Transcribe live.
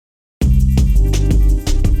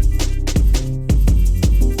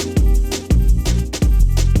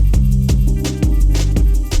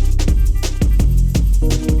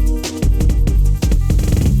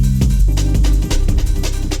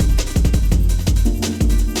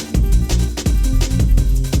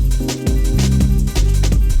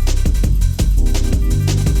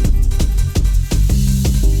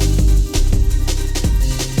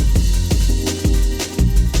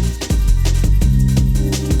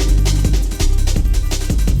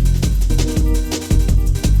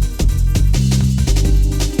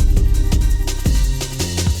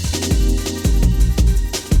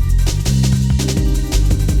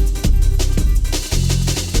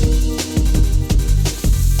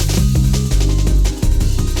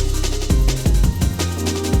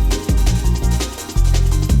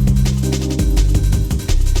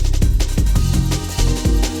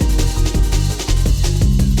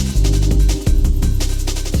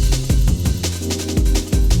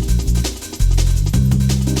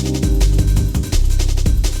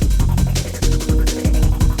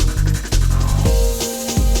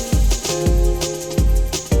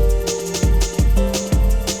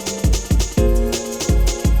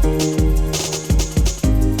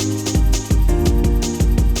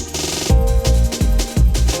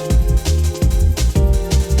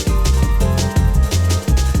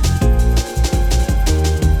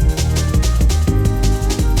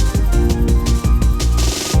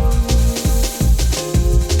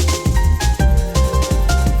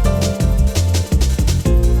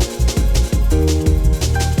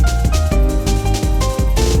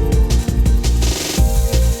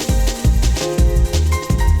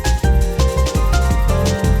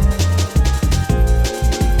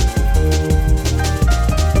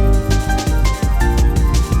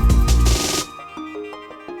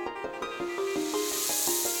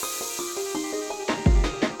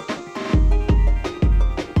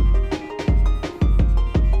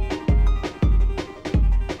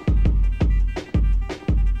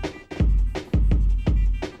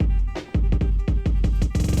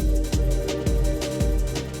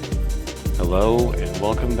Hello and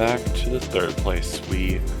welcome back to the third place.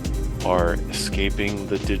 We are escaping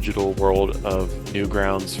the digital world of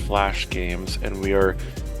Newgrounds Flash games, and we are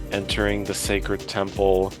entering the sacred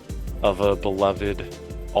temple of a beloved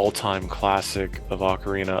all-time classic of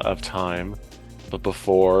Ocarina of Time. But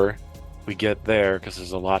before we get there, because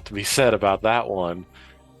there's a lot to be said about that one,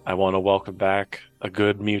 I want to welcome back a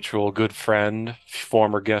good mutual, good friend,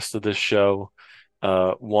 former guest of this show,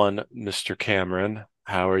 one Mr. Cameron.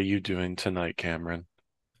 How are you doing tonight, Cameron?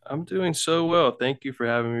 I'm doing so well. Thank you for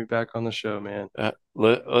having me back on the show, man.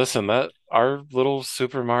 Listen, that our little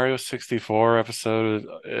Super Mario 64 episode,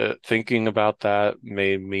 thinking about that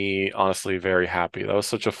made me honestly very happy. That was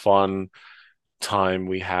such a fun time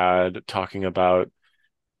we had talking about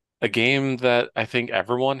a game that I think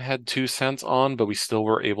everyone had 2 cents on, but we still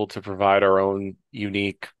were able to provide our own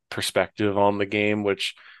unique perspective on the game,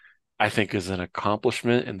 which I think is an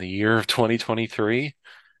accomplishment in the year of 2023.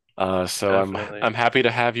 So Definitely. I'm happy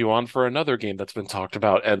to have you on for another game that's been talked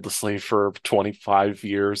about endlessly for 25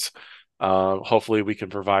 years. Hopefully we can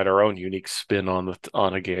provide our own unique spin on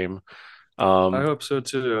a game. I Um, hope so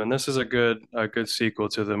too. And this is a good sequel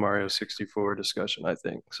to the Mario 64 discussion, I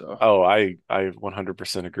think. So I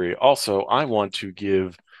 100% agree. Also, I want to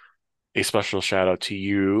give a special shout out to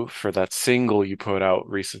you for that single you put out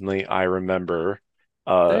recently, I Remember.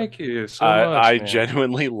 Uh, thank you so I much, man.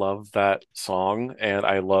 genuinely love that song and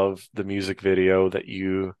I love the music video that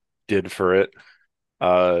you did for it.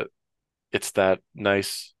 Uh, it's that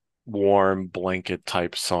nice warm blanket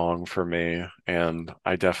type song for me, and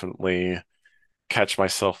I definitely catch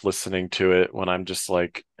myself listening to it when I'm just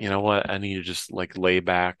like, you know what, I need to just like lay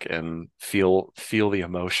back and feel the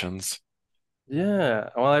emotions. Yeah.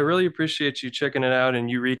 Well, I really appreciate you checking it out and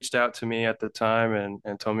you reached out to me at the time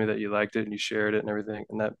and told me that you liked it and you shared it and everything.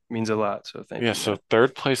 And that means a lot. So thank Yeah, you, so man.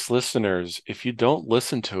 third place listeners, if you don't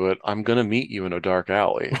listen to it, I'm gonna meet you in a dark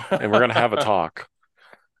alley and we're gonna have a talk.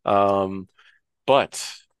 Um,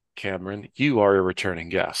 but Cameron, you are a returning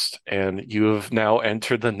guest, and you have now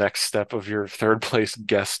entered the next step of your third place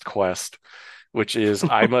guest quest, which is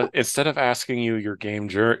instead of asking you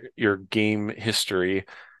your game history,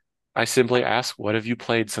 I simply ask, what have you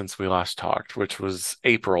played since we last talked, which was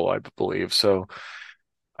April, I believe. So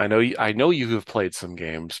I know you have played some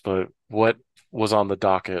games, but what was on the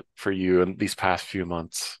docket for you in these past few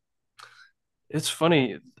months? It's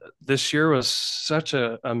funny. This year was such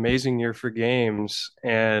a amazing year for games,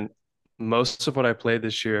 and most of what I played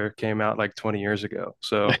this year came out like 20 years ago.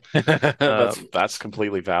 So That's um, that's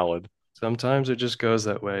completely valid. sometimes it just goes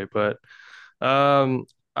that way. But um,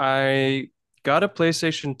 I got a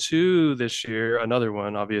PlayStation 2 this year, another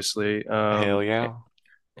one, obviously. Hell yeah.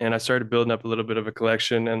 And I started building up a little bit of a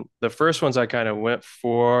collection. And the first ones I kind of went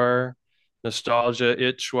for nostalgia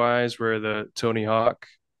itch wise were the Tony Hawk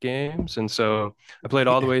games. And so I played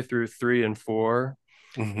all the way through 3 and 4.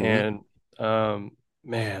 hmm And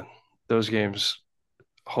man, those games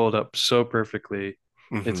hold up so perfectly.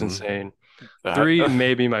 It's hmm insane. That 3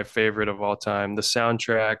 may be my favorite of all time. The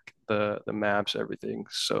soundtrack, the maps, everything,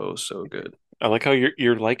 so good. I like how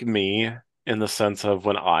you're like me in the sense of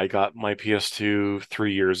when I got my PS2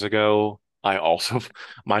 3 years ago, I also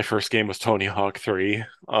my first game was Tony Hawk 3.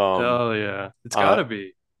 Oh yeah, it's Uh gotta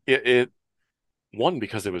be. it one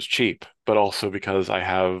because it was cheap, but also because I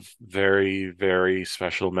have very, very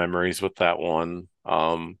special memories with that one.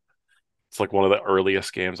 It's like one of the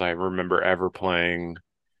earliest games I remember ever playing.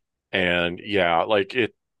 And yeah, like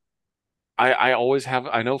it I always have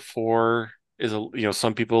I know four is a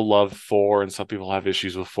some people love four and some people have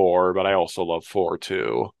issues with four, but I also love four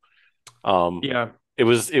too. Um Yeah, it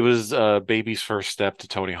was baby's first step to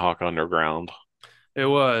Tony Hawk Underground. it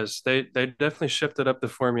was. They definitely shifted up the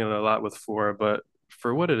formula a lot with 4, but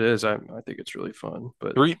for what it is, I think it's really fun.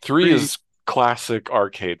 But Three 3, is classic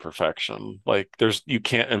arcade perfection. Like there's you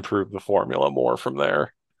can't improve the formula more from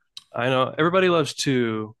there. I know everybody loves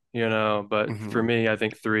 2, but for hmm me, I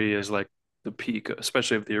think 3 is like the peak,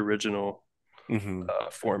 especially of the original hmm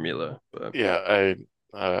formula. But Yeah,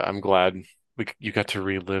 I'm glad you got to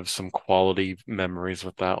relive some quality memories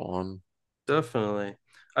with that one. definitely,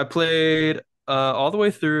 I played all the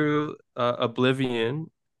way through Oblivion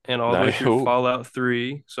and all the way Nice. through Fallout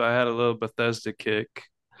 3, so I had a little Bethesda kick.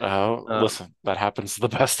 Um, Listen, that happens to the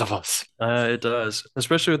best of us. it does,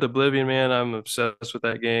 especially with Oblivion, man. I'm obsessed with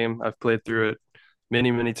that game. I've played through it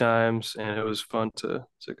many times, and it was fun to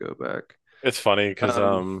go back. It's funny because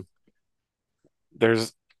Um,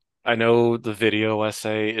 there's I know the video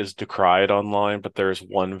essay is decried online, but there's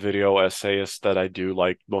one video essayist that I do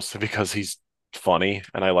like mostly because he's funny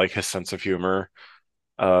and I like his sense of humor.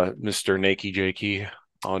 Mr. Nakey Jakey.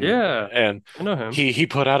 on, Yeah, and I know him. he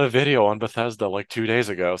put out a video on Bethesda like 2 days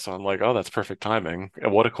ago. So I'm like, oh, that's perfect timing.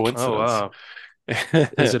 And what a Oh coincidence. wow.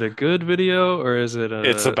 Is it a good video or is it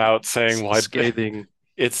It's a about saying why scathing?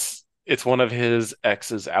 it's one of his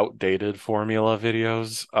ex's outdated formula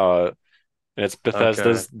videos. And it's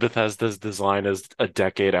Okay. Bethesda's design is a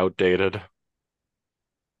decade outdated.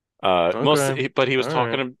 Okay. But All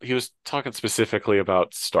right. he was talking specifically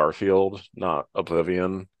about Starfield, not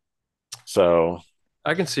Oblivion. So,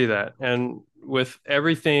 I can see that. And with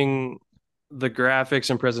everything, the graphics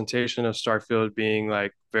and presentation of Starfield being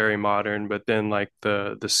like very modern, but then like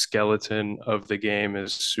the skeleton of the game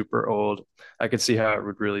is super old, I could see how it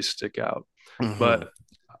would really stick out. mhm. But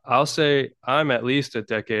I'll say I'm at least a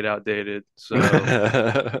decade outdated, so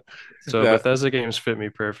That Bethesda games fit me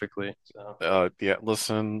perfectly. So yeah,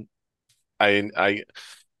 listen, I I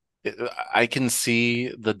I can see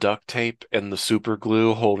the duct tape and the super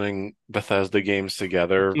glue holding Bethesda games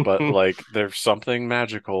together, but like there's something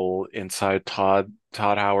magical inside Todd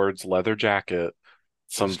Howard's leather jacket.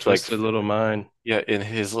 Some his like twisted little mind. yeah, in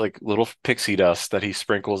his like little pixie dust that he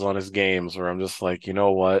sprinkles on his games, where I'm just like, you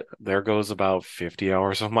know what? There goes about 50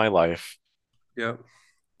 hours of my life, Yep.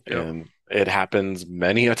 Yep. and it happens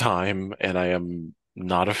many a time, and I am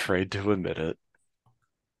not afraid to admit it.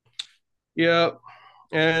 Yep.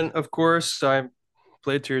 And of course, I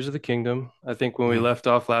played Tears of the Kingdom. I think when we Mhm. left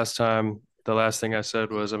off last time, the last thing I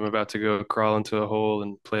said was I'm about to go crawl into a hole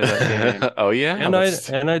and play that game. Oh yeah, that's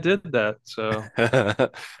And I did that. So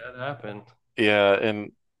that happened. yeah,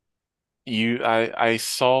 and I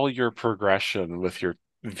saw your progression with your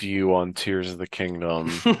view on Tears of the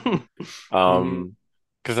Kingdom. Mhm. Um,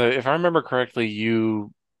 because if I remember correctly,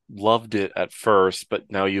 you loved it at first,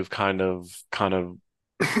 but now you've kind of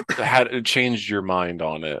had changed your mind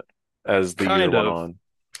on it as the year Kind went of. on.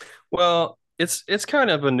 Well, it's kind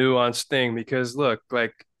of a nuanced thing because look,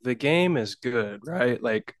 like the game is good, right?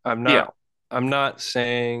 Like Yeah, I'm not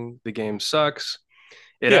saying the game sucks.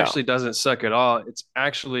 It yeah. actually doesn't suck at all. It's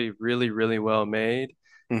actually really, really well made.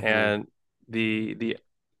 Hmm. And the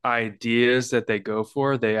ideas that they go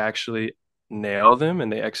for, they actually nail them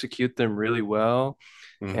and they execute them really well.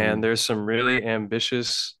 And Hmm. there's some really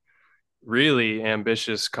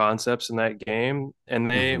ambitious concepts in that game. And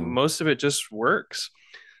they Hmm. most of it just works.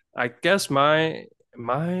 I guess my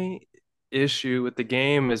issue with the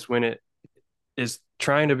game is when it is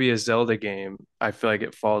trying to be a Zelda game, I feel like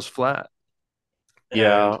it falls flat. And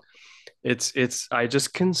Yeah. it's I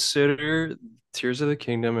just consider Tears of the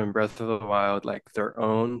Kingdom and Breath of the Wild like their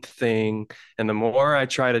own thing. And the more I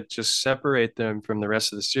try to just separate them from the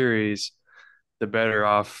rest of the series, the better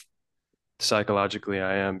off psychologically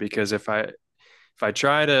I am. Because if I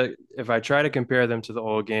try to compare them to the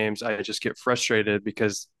old games, I just get frustrated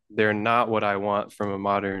because they're not what I want from a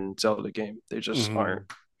modern Zelda game. They just aren't.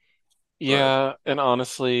 Hmm. But Yeah, and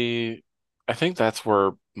honestly, I think that's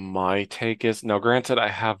where my take is. Now, granted, I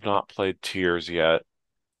have not played Tears yet.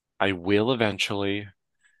 I will eventually,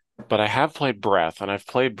 but I have played Breath, and I've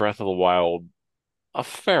played Breath of the Wild a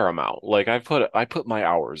fair amount. Like I put my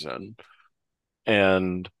hours in,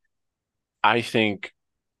 and I think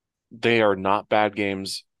they are not bad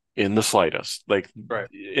games in the slightest. Like right.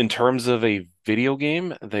 in terms of a video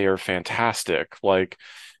game, they are fantastic. Like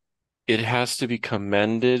it has to be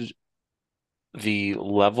commended the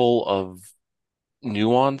level of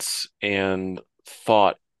nuance and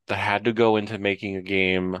thought that had to go into making a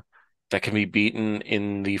game that can be beaten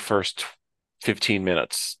in the first 15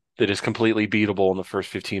 minutes. That is completely beatable in the first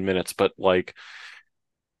 15 minutes, but like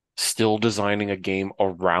still designing a game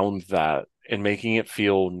around that and making it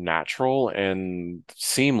feel natural and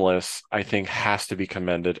seamless, I think has to be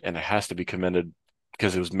commended, and it has to be commended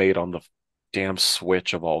because it was made on the damn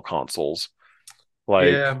Switch of all consoles.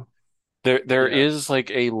 Like Yeah. there Yeah. is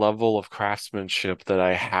like a level of craftsmanship that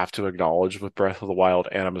I have to acknowledge with Breath of the Wild,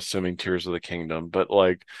 and I'm assuming Tears of the Kingdom, but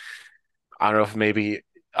like I don't know if maybe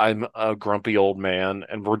I'm a grumpy old man,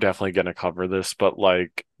 and we're definitely going to cover this, but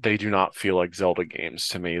like they do not feel like Zelda games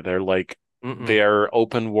to me. Mm-mm. They're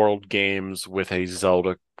open world games with a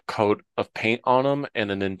Zelda coat of paint on them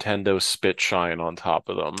and a Nintendo spit shine on top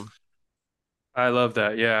of them. I love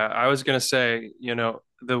that. Yeah. I was gonna say,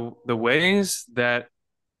 the ways that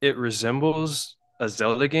it resembles a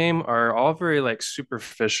Zelda game are all very like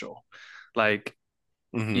superficial. Like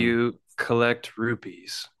Hmm. you collect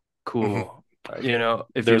rupees. Hmm. Cool.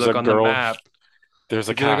 If you There's a look on the girl, map, there's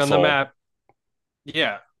a if you look on the castle. map,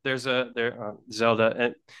 yeah, there Zelda,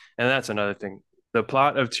 and that's another thing. The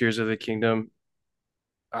plot of Tears of the Kingdom.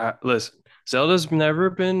 Listen, Zelda's never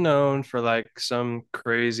been known for like some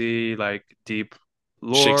crazy like deep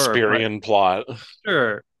lore or Shakespearean plot.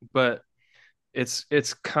 sure, but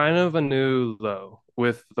it's kind of a new low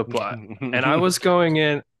with the plot. And I was going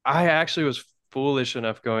in, I actually was foolish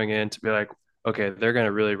enough going in to be like, okay, they're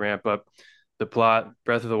gonna really ramp up the plot.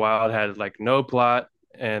 Breath of the Wild had like no plot,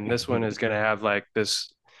 and this one is gonna have like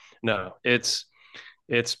this. No,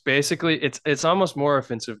 it's basically it's almost more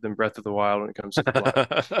offensive than Breath of the Wild when it comes to the plot.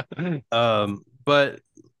 But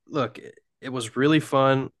look, it was really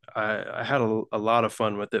fun. I had a lot of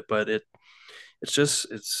fun with it, but it's just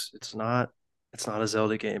it's not a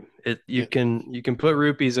Zelda game. It Yeah, you can put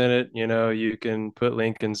rupees in it, you know, you can put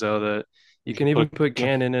Link and Zelda, you you can can even put put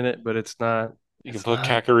Ganon in it, but you can it's put not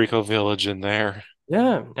Kakariko Village in there.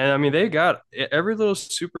 yeah. And I mean they got every little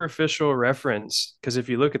superficial reference because if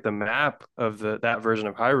you look at the map of the that version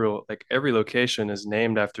of Hyrule, like every location is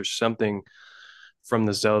named after something from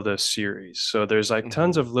the Zelda series. So there's like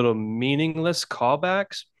tons Hmm of little meaningless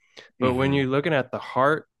callbacks, but when hmm you're looking at the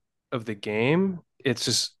heart of the game,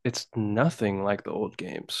 it's nothing like the old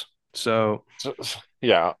games. So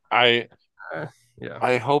yeah, uh, yeah,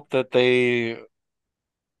 I hope that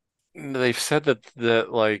they've said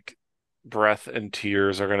that like Breath and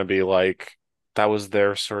Tears are going to be like that was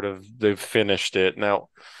their sort of they've finished it. Now,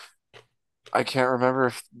 I can't remember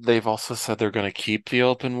if they've also said they're going to keep the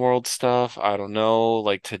open world stuff. I don't know.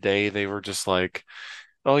 Like today they were just like,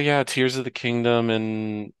 "Oh yeah, Tears of the Kingdom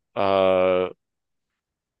and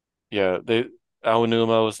yeah, they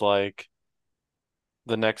Aonuma was like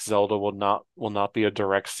the next Zelda will not be a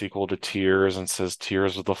direct sequel to Tears and says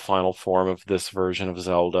Tears was the final form of this version of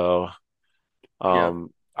Zelda." yeah,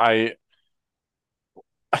 I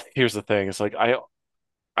here's the thing, it's like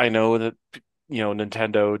I know that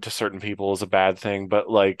Nintendo to certain people is a bad thing, but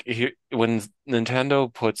like when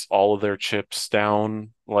Nintendo puts all of their chips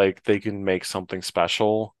down, like they can make something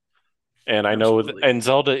special. And I know absolutely. and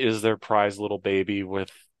Zelda is their prize little baby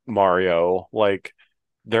with Mario. Like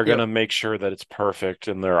they're gonna Yep. make sure that it's perfect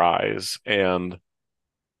in their eyes. And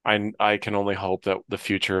I can only hope that the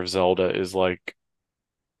future of Zelda is like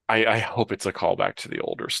I hope it's a callback to the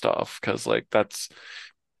older stuff because like that's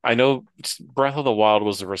I know Breath of the Wild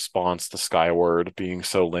was a response to Skyward being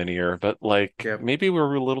so linear, but like Yep. maybe we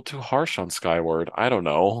were a little too harsh on Skyward. I don't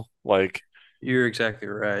know. Like, You're exactly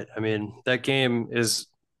right. I mean, that game is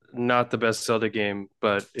not the best Zelda game,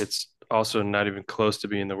 but it's also not even close to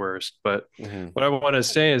being the worst. But mhm, what I want to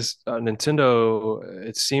say is Nintendo,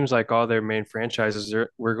 it seems like all their main franchises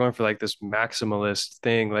are we're going for like this maximalist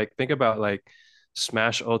thing. Like think about like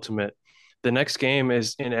Smash Ultimate. The next game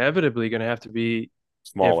is inevitably going to have to be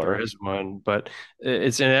if there smaller. is one, but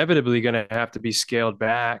it's inevitably going to have to be scaled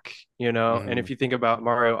back, you know. And if Hmm you think about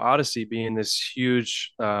Mario Odyssey being this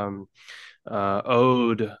huge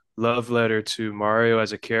ode love letter to Mario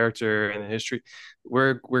as a character and the history.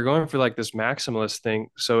 We're going for like this maximalist thing.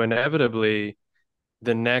 So inevitably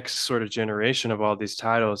the next sort of generation of all these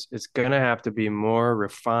titles, it's gonna have to be more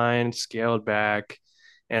refined, scaled back.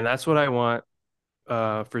 And that's what I want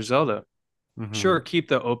for Zelda. hmm Sure, keep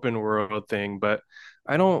the open world thing, but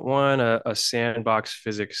I don't want a sandbox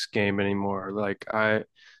physics game anymore. Like I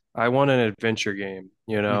want an adventure game,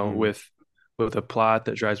 you know, hmm with a plot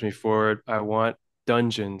that drives me forward. I want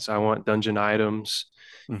dungeons. I want dungeon items.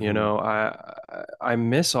 You hmm know, I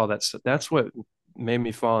miss all that stuff. That's what made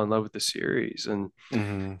me fall in love with the series.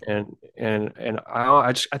 hmm And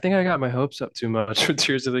I think I got my hopes up too much with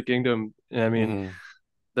Tears of the Kingdom. I mean, hmm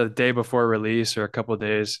the day before release or a couple of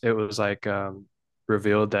days, it was like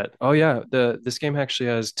revealed that oh yeah, the this game actually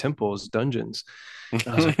has temples, dungeons.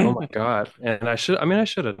 And I was like, oh my God. And I should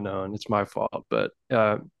have known. It's my fault. But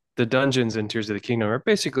the dungeons in Tears of the Kingdom are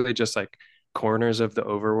basically just like corners of the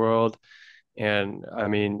overworld. And I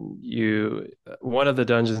mean, one of the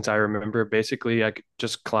dungeons I remember, basically I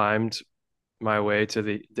just climbed my way to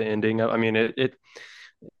the ending of, I mean,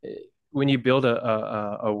 when you build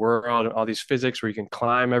a world and all these physics where you can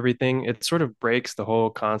climb everything, it sort of breaks the whole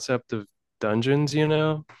concept of dungeons, you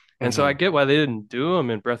know? And so I hmm get why they didn't do them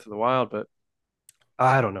in Breath of the Wild, but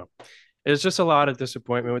I don't know. It's just a lot of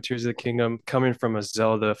disappointment with Tears of the Kingdom coming from a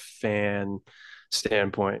Zelda fan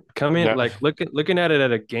standpoint. Coming Yeah, like looking at it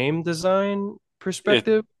at a game design it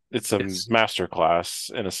perspective, it's a it's master class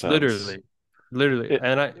in a sense. literally literally It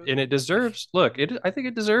and it deserves look, it I think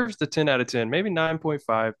it deserves the 10 out of 10, maybe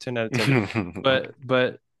 9.5, 10 out of 10.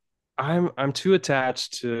 But I'm too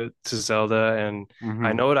attached to Zelda and hmm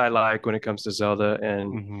I know what I like when it comes to Zelda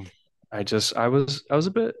and hmm I was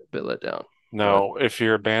a bit let down. But Now, if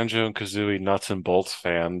you're a Banjo and Kazooie Nuts and Bolts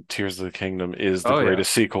fan, Tears of the Kingdom is the oh yeah,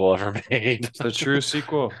 greatest sequel ever made. it's the true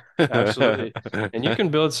sequel. Absolutely. And you can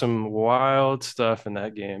build some wild stuff in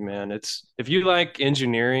that game, man. It's if you like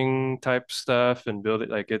engineering type stuff and build it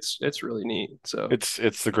like it's really neat. So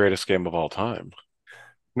It's the greatest game of all time.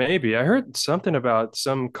 maybe I heard something about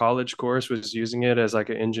some college course was using it as like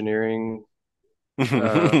an engineering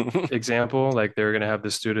example, like they're going to have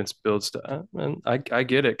the students build stuff. And I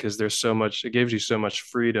get it because there's so much, it gives you so much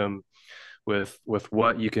freedom with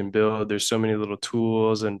what you can build. There's so many little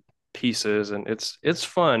tools and pieces, and it's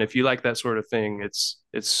fun. If you like that sort of thing, it's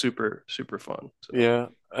super, super fun. So Yeah,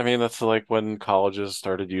 I mean that's like when colleges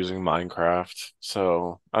started using Minecraft.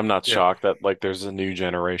 So I'm not yeah. shocked that like there's a new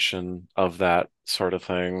generation of that sort of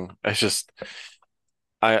thing. It's just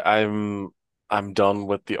I'm I'm done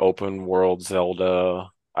with the open world Zelda.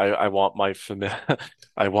 I want my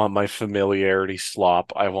I want my familiarity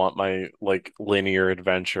slop. I want my like linear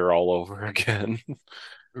adventure all over again.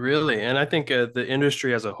 Really, and I think the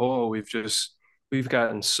industry as a whole, we've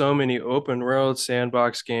gotten so many open world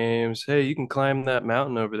sandbox games. Hey, you can climb that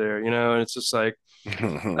mountain over there, and it's just like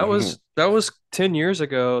that was 10 years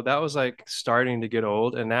ago. That was like starting to get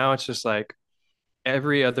old, and now it's just like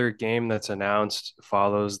every other game that's announced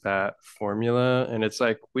follows that formula, and it's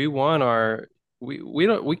like we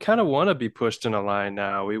don't we kind of want to be pushed in a line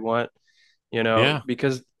now. We want, Yeah.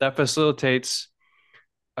 because that facilitates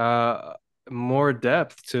uh more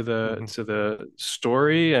depth to the Mhm. to the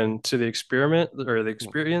story and to the experiment or the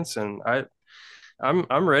experience, and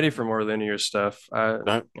I'm ready for more linear stuff. I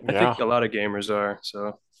think Yeah. a lot of gamers are,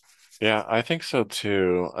 so Yeah, I think so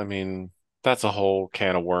too. I mean, that's a whole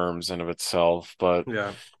can of worms in of itself, but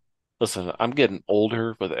yeah. listen, I'm getting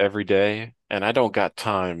older with every day, and I don't got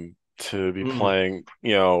time to be Mm. playing,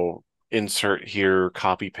 insert here,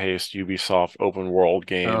 copy paste Ubisoft open world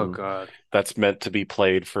Oh game God. that's meant to be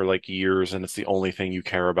played for like years and it's the only thing you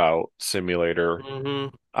care about simulator. Hmm.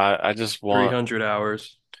 I just want, 300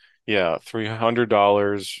 hours. yeah,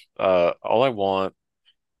 $300. All I want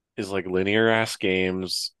is like linear ass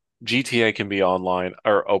games. GTA can be online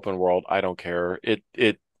or open world. I don't care. It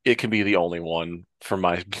can be the only one for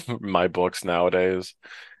my my books nowadays.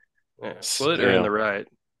 Yeah. Well, it earned Yeah, the right.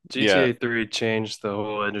 yeah, GTA 3 changed the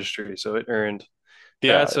whole industry, so it earned.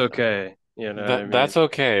 yeah. That's okay. You know what I That's mean?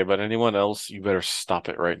 okay, but anyone else, you better stop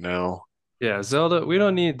it right now. Yeah, Zelda, we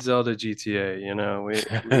don't need Zelda GTA, we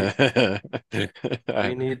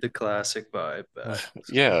I- need the classic vibe back.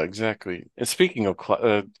 So, yeah, exactly. And speaking of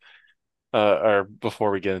or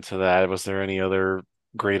before we get into that, was there any other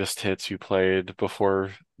greatest hits you played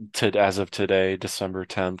before to as of today, December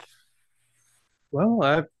 10th? well,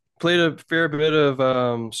 I played a fair bit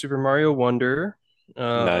of Super Mario Wonder.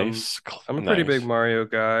 Um, Nice, I'm a pretty big nice. Mario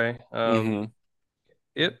guy. Hmm.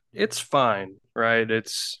 It's fine, right?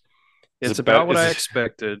 Is It's it better? about what I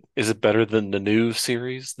expected. Is it better than the new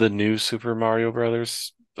series, the new Super Mario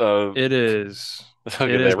Brothers? It is.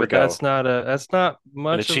 Okay, It is, there we but go. that's not An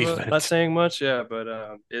much of a not achievement. saying much, yeah, but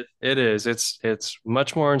it is. It's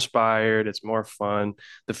much more inspired, it's more fun.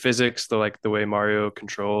 The physics, the way Mario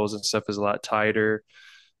controls and stuff is a lot tighter.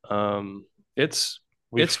 Um it's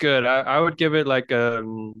it's We've good. I would give it like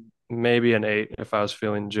maybe an 8 if I was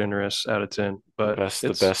feeling generous out of 10. But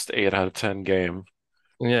the it's best 8 out of 10 game.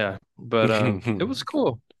 yeah, but it was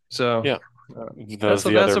cool. So Yeah, uh, those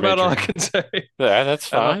the that's other about all major. I can say. Yeah, that's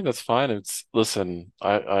I don't fine. That's fine. It's listen,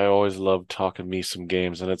 I always love talking me some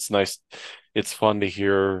games, and it's nice. It's fun to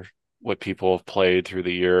hear what people have played through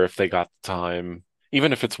the year if they got the time,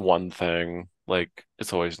 even if it's one thing. Like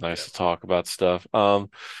it's always nice yeah. to talk about stuff.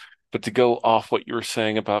 But to go off what you were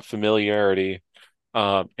saying about familiarity,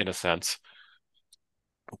 in a sense,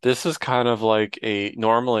 this is kind of like a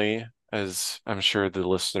normally, as I'm sure the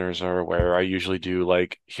listeners are aware, I usually do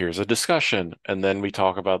like, here's a discussion, and then we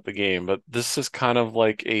talk about the game. But this is kind of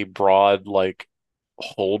like a broad, like,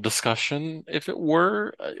 whole discussion, if it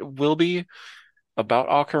were, will be about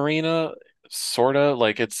Ocarina, sort of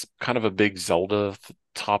like it's kind of a big Zelda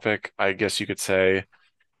topic, I guess you could say.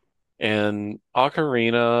 And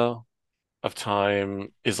Ocarina of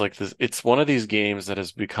Time is like this, it's one of these games that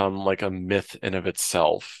has become like a myth in of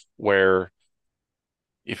itself, where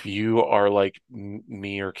if you are like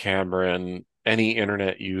me or Cameron, any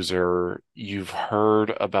internet user, you've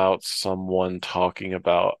heard about someone talking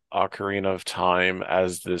about Ocarina of Time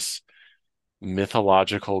as this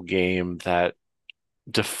mythological game that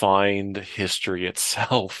defined history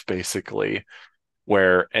itself, basically,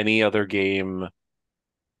 where any other game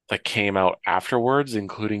that came out afterwards,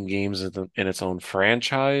 including games in its own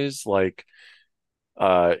franchise, like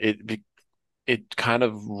it kind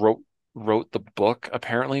of wrote. wrote the book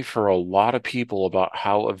apparently for a lot of people about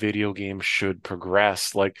how a video game should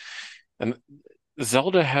progress. Like, and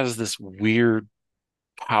Zelda has this weird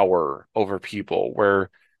power over people where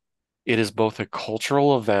it is both a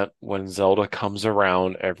cultural event when Zelda comes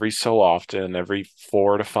around every so often, every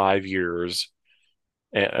 4 to 5 years,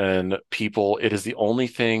 and people, it is the only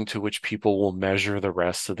thing to which people will measure the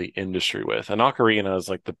rest of the industry with. And Ocarina is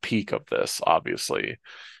like the peak of this, obviously.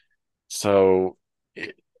 So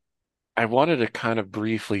it, I wanted to kind of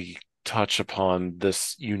briefly touch upon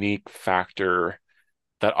this unique factor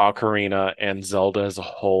that Ocarina and Zelda as a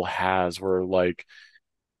whole has, where like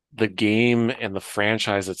the game and the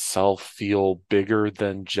franchise itself feel bigger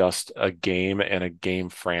than just a game and a game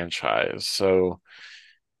franchise. So,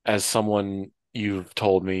 as someone you've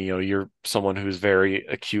told me, you're someone who's very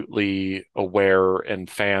acutely aware and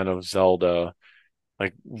fan of Zelda.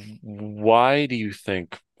 Like, why do you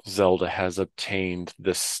think Zelda has obtained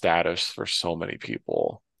this status for so many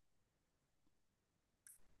people?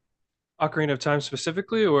 Ocarina of Time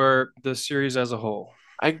specifically, or the series as a whole?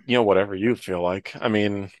 Whatever you feel like. I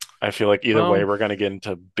mean, I feel like either way, Well, we're going to get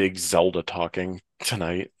into big Zelda talking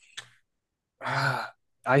tonight.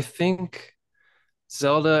 I think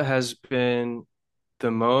Zelda has been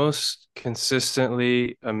the most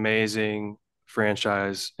consistently amazing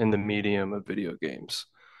franchise in the medium of video games.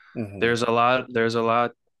 Hmm. There's a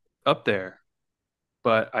lot up there,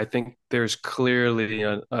 but I think there's clearly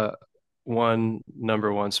a one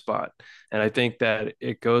number one spot. And I think that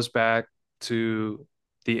it goes back to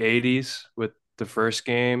the 80s with the first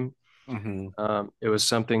game. Hmm. It was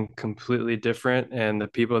something completely different, and the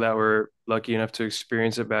people that were lucky enough to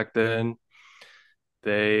experience it back then,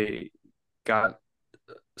 they got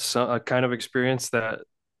a kind of experience that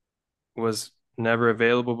was never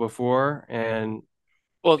available before, and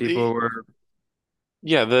Well, people were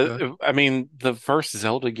yeah, good. I mean, the first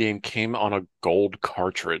Zelda game came on a gold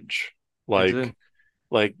cartridge. It did.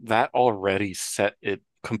 Like that already set it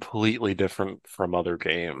completely different from other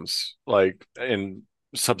games. Like, and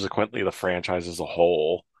subsequently the franchise as a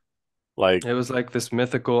whole. Like, It was like this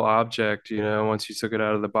mythical object, once you took it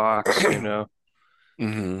out of the box,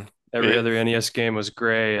 hmm every other NES game was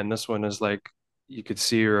gray, and this one is like you could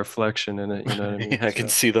see your reflection in it, you know what I mean? I can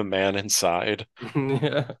So see the man inside.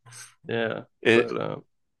 yeah, yeah. It But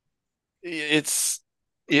it's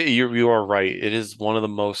you are right. It is one of the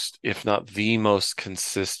most, if not the most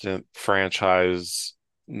consistent franchise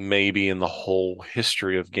maybe in the whole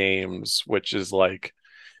history of games, which is like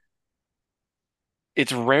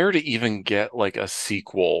it's rare to even get like a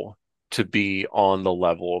sequel to be on the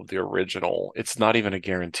level of the original. It's not even a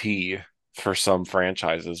guarantee for some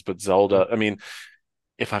franchises, but Zelda, I mean,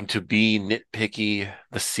 if I'm to be nitpicky,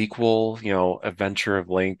 the sequel, Adventure of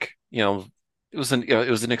Link, it was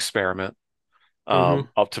an experiment, mm-hmm,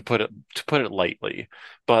 up to put it lightly.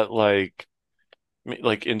 But like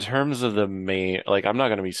like in terms of the main, like I'm not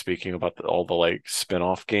going to be speaking about all the like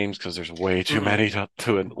spin-off games because there's way too mm-hmm. many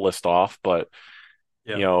to list off, but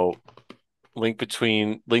Yeah. you know, Link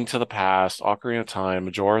to the Past, Ocarina of Time,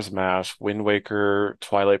 Majora's Mask, Wind Waker,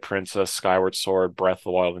 Twilight Princess, Skyward Sword, Breath of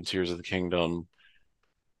the Wild, and Tears of the Kingdom.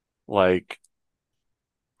 Like,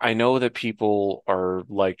 I know that people are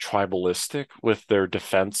like tribalistic with their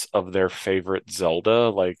defense of their favorite Zelda.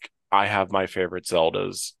 Like, I have my favorite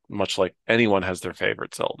Zeldas, much like anyone has their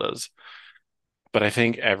favorite Zeldas. But I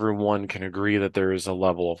think everyone can agree that there is a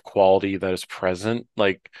level of quality that is present.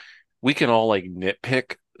 Like, we can all like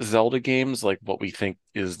nitpick Zelda games, like what we think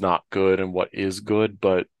is not good and what is good,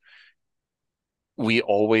 but we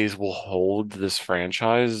always will hold this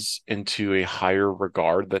franchise into a higher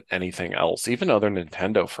regard than anything else, even other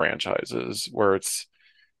Nintendo franchises, where it's,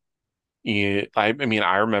 I mean,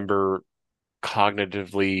 I remember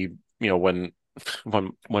cognitively, when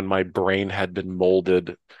my brain had been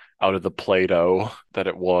molded out of the Play-Doh that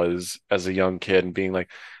it was as a young kid and being like,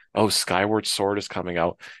 oh, Skyward Sword is coming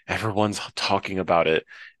out. Everyone's talking about it.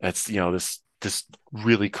 It's, this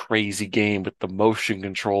really crazy game with the motion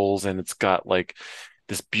controls and it's got like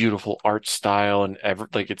this beautiful art style and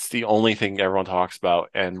like it's the only thing everyone talks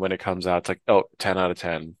about. And when it comes out, it's like, oh, 10 out of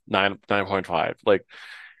 10, 9.5. Like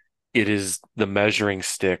it is the measuring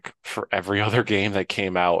stick for every other game that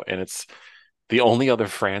came out. And it's the only other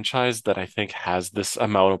franchise that I think has this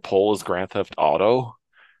amount of pull is Grand Theft Auto,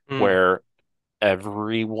 Mm, where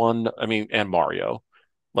everyone, I mean, and Mario,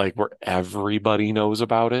 like where everybody knows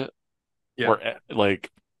about it, yeah. where like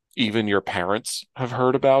even your parents have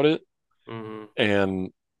heard about it. Mm-hmm.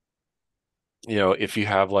 And, if you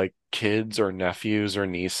have like kids or nephews or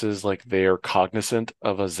nieces, like they are cognizant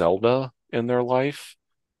of a Zelda in their life.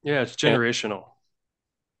 Yeah, it's And generational.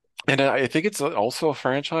 And I think it's also a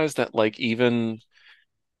franchise that like even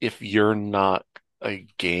if you're not a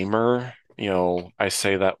gamer, I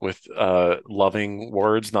say that with loving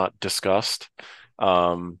words, not disgust.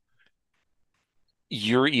 Um,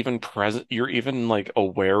 you're even like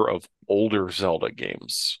aware of older Zelda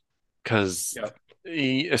games because Yeah.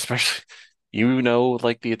 especially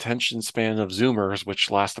like the attention span of Zoomers,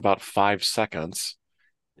 which last about 5 seconds.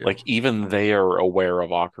 Yeah. Like even they are aware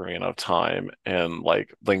of Ocarina of Time and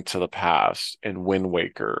like Link to the Past and Wind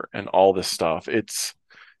Waker and all this stuff.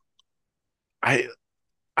 I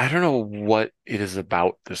I don't know what it is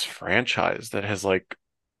about this franchise that has like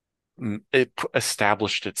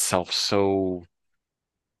established itself so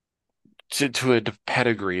to a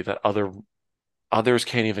pedigree that others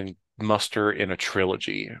can't even muster in a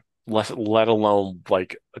trilogy, let alone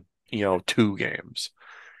like two games.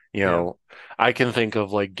 You Yeah. know, I can think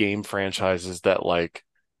of like game franchises that like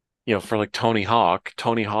for like Tony Hawk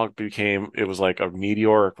became it was like a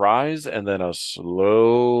meteoric rise and then a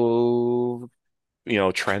slow,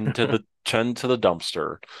 trend to the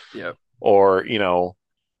dumpster. Yeah. Or,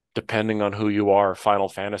 depending on who you are, Final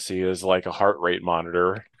Fantasy is like a heart rate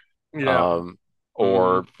monitor. Yeah. Um,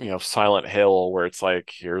 Hmm. or, Silent Hill, where it's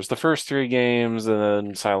like, here's the first three games, and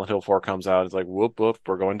then Silent Hill 4 comes out. It's like, whoop, whoop,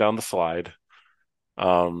 we're going down the slide.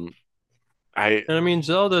 Um, I, And I mean,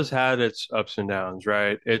 Zelda's had its ups and downs,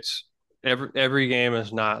 right? It's every game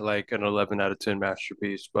is not like an 11 out of 10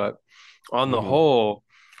 masterpiece, but on the mhm, whole,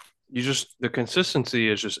 the consistency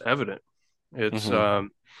is just evident. It's mhm,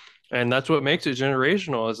 and that's what makes it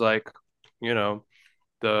generational is like, you know,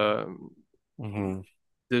 the mhm,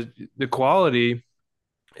 the quality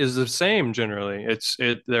is the same generally.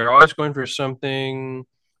 They're always going for something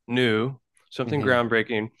new, something mhm,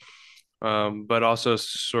 groundbreaking, but also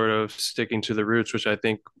sort of sticking to the roots,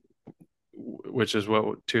 which is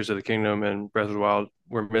what Tears of the Kingdom and Breath of the Wild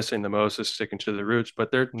were missing the most is sticking to the roots.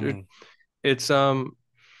 But mhm, it's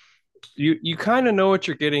you kind of know what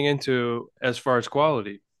you're getting into as far as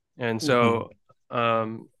quality, and mhm, so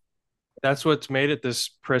um that's what's made it this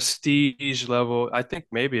prestige level. I think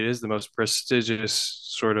maybe it is the most prestigious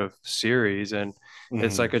sort of series, and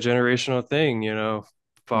it's mhm, like a generational thing,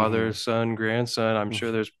 father, mhm, son, grandson. I'm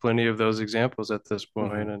sure mhm, there's plenty of those examples at this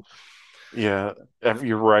point, mhm. and Yeah,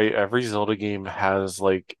 you're right. Every Zelda game has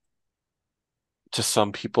like, to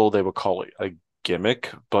some people, they would call it a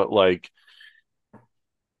gimmick, but like,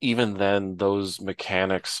 even then, those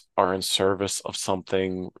mechanics are in service of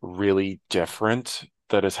something really different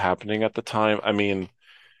that is happening at the time. I mean,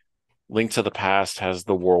 Link to the Past has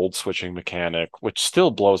the world switching mechanic, which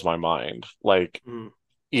still blows my mind. Like, mm,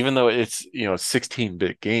 even though it's,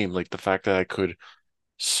 16-bit game, like the fact that I could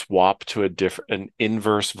swap to an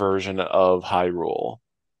inverse version of Hyrule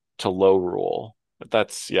to low rule.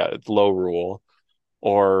 That's, yeah, it's low rule.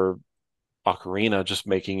 Or Ocarina just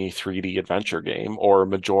making a 3D adventure game, or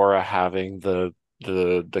Majora having the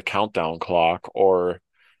countdown clock, or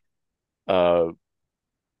uh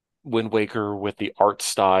Wind Waker with the art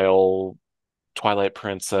style, Twilight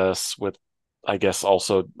Princess with I guess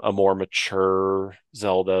also a more mature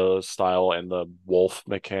Zelda style and the wolf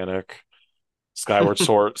mechanic. mm,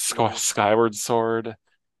 Skyward Sword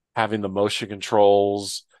having the motion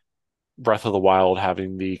controls, Breath of the Wild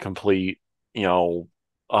having the complete, you know,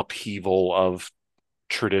 upheaval of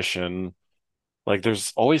tradition. Like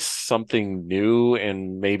there's always something new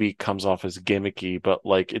and maybe comes off as gimmicky, but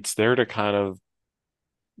like it's there to kind of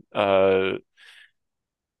uh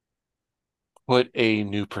put a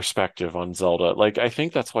new perspective on Zelda. Like I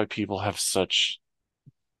think that's why people have such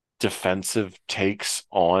defensive takes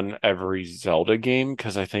on every Zelda game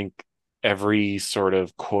because I think every sort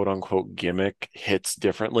of quote unquote gimmick hits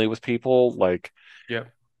differently with people. Like yeah.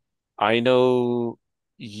 I know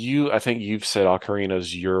I think you've said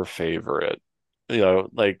Ocarina's your favorite.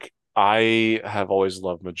 Like I have always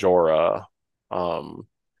loved Majora. Um,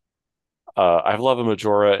 I've loved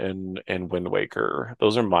Majora and Wind Waker.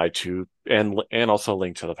 Those are my two, and also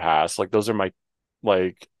Link to the Past. Like those are my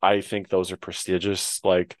like I think those are prestigious.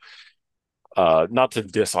 Like not to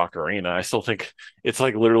diss Ocarina, I still think it's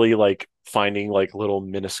like literally like finding like little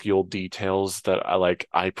minuscule details that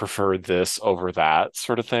I prefer this over that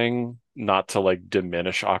sort of thing. Not to like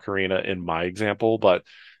diminish Ocarina in my example, but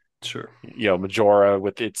Sure. Majora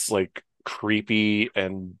with its like creepy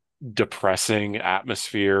and depressing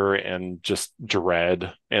atmosphere and just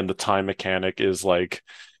dread, and the time mechanic is like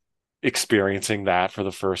experiencing that for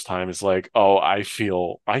the first time is like, oh, I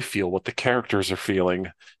feel what the characters are feeling,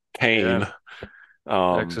 Yeah. pain.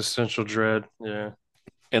 Um, Existential dread. Yeah.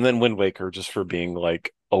 and then Wind Waker just for being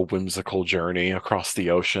like a whimsical journey across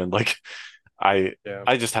the ocean. Like I Yeah.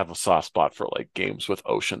 I just have a soft spot for like games with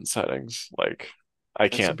ocean settings. Like I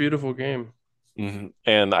It's a can't. beautiful game.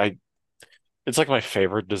 And I it's like my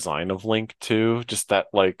favorite design of Link too. Just that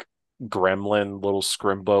like gremlin little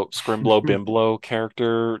Scrimblow Bimblow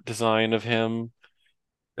character design of him.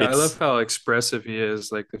 I love It's how expressive he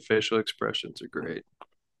is. Like the facial expressions are great.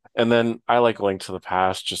 and then I like Link to the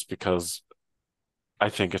Past just because I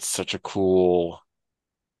think it's such a cool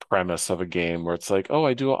premise of a game where it's like, oh,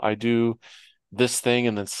 I do this thing,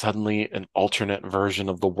 and then suddenly an alternate version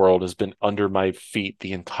of the world has been under my feet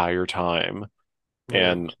the entire time.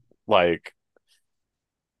 Yeah. And like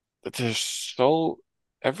there's so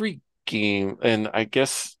every game, and I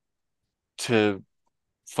guess to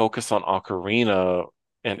focus on Ocarina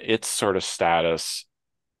and its sort of status,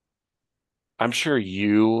 I'm sure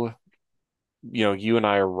you and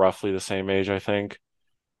I are roughly the same age, I think.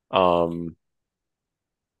 Um,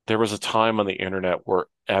 there was a time on the internet where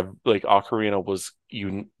like Ocarina was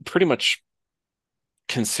you pretty much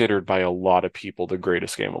considered by a lot of people the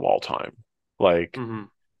greatest game of all time. Like, Hmm.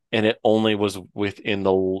 and it only was within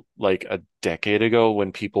the like a decade ago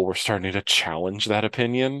when people were starting to challenge that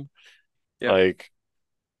opinion. Yeah. Like,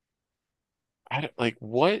 I don't, like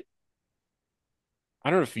what I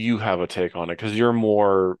don't know if you have a take on it because you're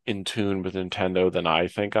more in tune with Nintendo than I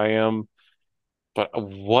think I am. But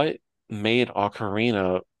what made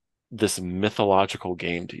Ocarina this mythological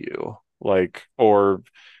game to you? Like, or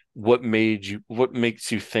what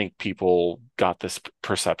makes you think people got this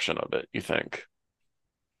perception of it, you think?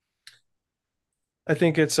 I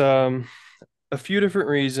think it's a few different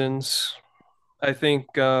reasons. I think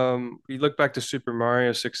we look back to Super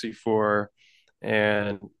Mario 64,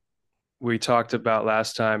 and we talked about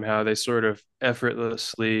last time how they sort of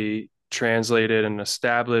effortlessly translated an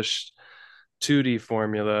established 2D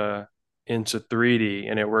formula into 3D,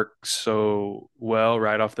 and it worked so well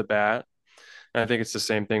right off the bat. And I think it's the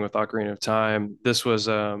same thing with Ocarina of Time. This was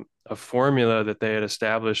a formula that they had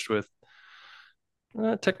established with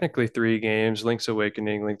technically three games: Link's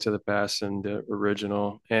Awakening, Link to the Past, and the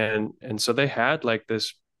original. And so they had like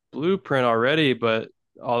this blueprint already, but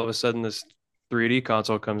all of a sudden this 3D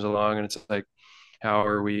console comes along, and it's like, how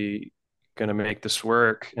are we going to make this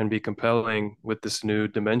work and be compelling with this new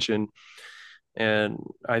dimension? And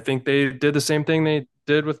I think they did the same thing they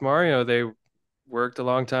did with Mario. They worked a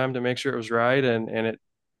long time to make sure it was right, and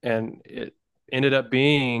it ended up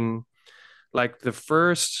being like the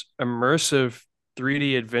first immersive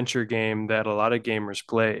 3D adventure game that a lot of gamers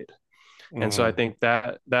played. And so I Hmm. think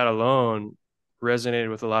that alone resonated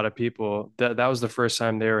with a lot of people. That was the first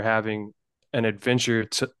time they were having an adventure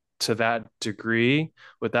to that degree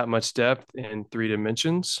with that much depth in three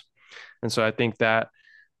dimensions. And so I think that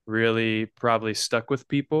really probably stuck with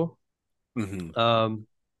people. Hmm. Um,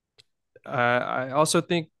 I also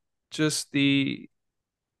think just the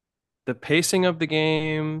pacing of the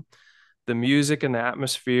game, the music and the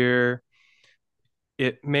atmosphere,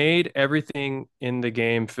 it made everything in the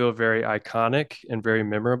game feel very iconic and very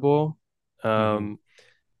memorable. Hmm. Um,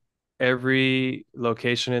 every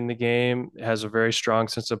location in the game has a very strong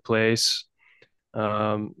sense of place.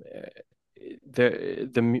 Um,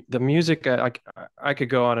 the music, I could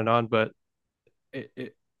go on and on, but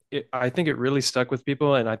it, it, I think it really stuck with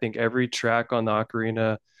people, and I think every track on the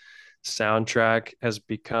Ocarina soundtrack has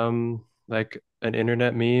become like an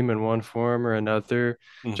internet meme in one form or another,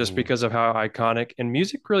 just Hmm. because of how iconic and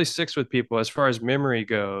music really sticks with people as far as memory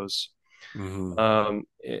goes. Hmm.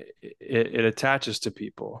 It attaches to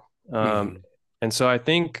people. Hmm. And so I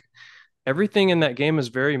think everything in that game is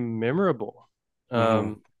very memorable. Hmm.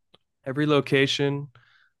 Um, every location,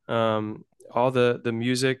 all the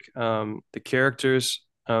music, the characters.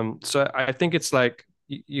 So I think it's like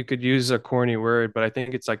you could use a corny word, but I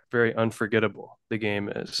think it's like very unforgettable. The game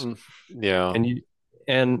is, Yeah. and you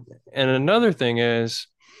and another thing is,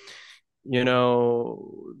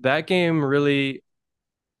 that game really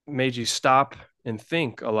made you stop and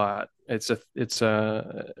think a lot.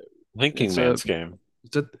 Thinking It's a man's game.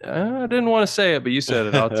 I didn't want to say it, but you said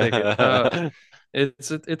it. I'll take it.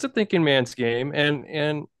 It's a thinking man's game, and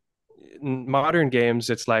in modern games,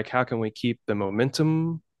 it's like, how can we keep the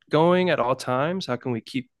momentum going at all times? How can we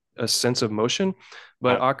keep a sense of motion?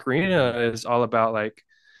 But I, Ocarina is all about like,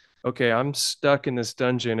 okay, I'm stuck in this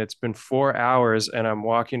dungeon. It's been 4 hours, and I'm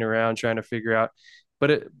walking around trying to figure out,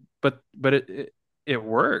 but it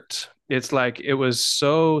worked. It's like it was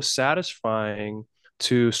so satisfying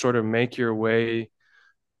to sort of make your way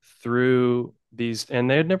through these, and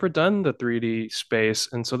they had never done the 3D space,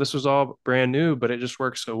 and so this was all brand new, but it just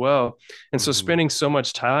worked so well. And so hmm. spending so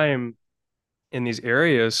much time in these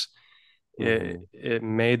areas, it Hmm. it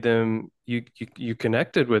made them you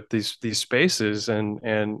connected with these spaces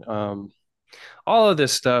and all of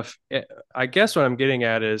this stuff. I guess what I'm getting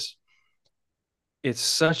at is it's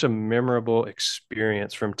such a memorable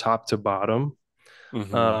experience from top to bottom,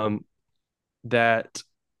 Hmm. um, that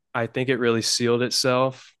I think it really sealed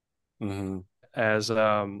itself Hmm. as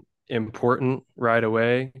important right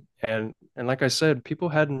away. And like I said, people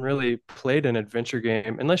hadn't really played an adventure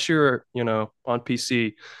game unless you're, on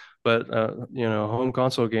PC, but home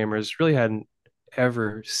console gamers really hadn't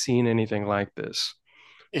ever seen anything like this.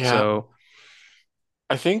 Yeah, So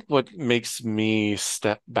I think what makes me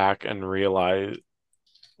step back and realize,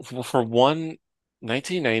 well, for one,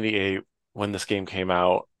 1998, when this game came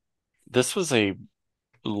out, this was a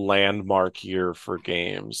landmark year for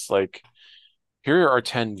games. Like, here are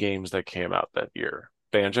 10 games that came out that year.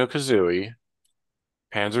 Banjo-Kazooie,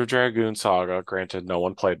 Panzer Dragoon Saga, granted no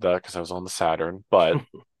one played that because I was on the Saturn, but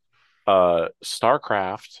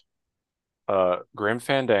StarCraft, Grim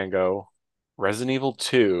Fandango, Resident Evil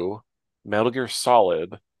 2, Metal Gear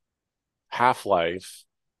Solid, Half-Life,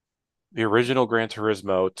 the original Gran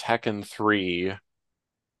Turismo, Tekken 3,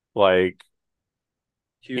 like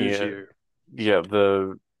huge yeah, year. yeah,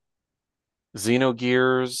 the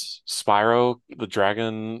Xenogears, Spyro the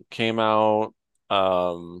Dragon came out,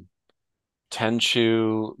 um,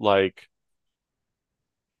 Tenchu, like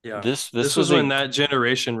Yeah. this This was was a when that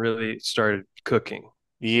generation really started cooking,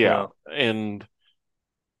 you yeah, know. and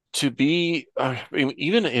to be I mean,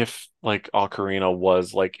 even if like Ocarina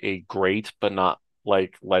was like a great but not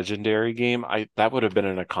like legendary game, I that would have been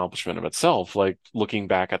an accomplishment of itself, like looking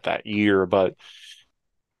back at that year. But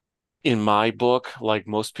in my book, like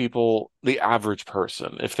most people, the average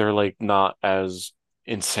person, if they're like not as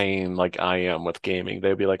insane like I am with gaming,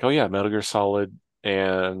 they'd be like, oh yeah, Metal Gear Solid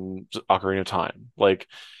and Ocarina of Time. Like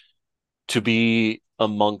to be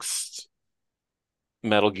amongst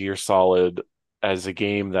Metal Gear Solid as a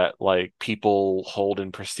game that like people hold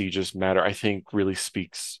in prestigious matter, I think really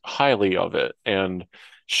speaks highly of it and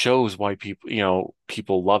shows why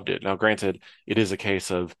people loved it. Now, granted, it is a case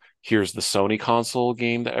of here's the Sony console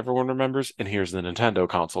game that everyone remembers, and here's the Nintendo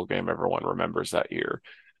console game everyone remembers that year.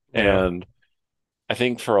 Yeah. And I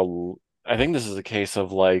think I think this is a case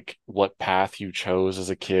of like what path you chose as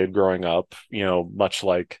a kid growing up, much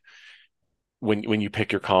like when you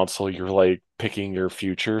pick your console, you're like picking your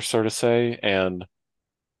future, so to say. And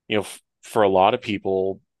for a lot of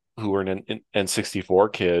people who are N64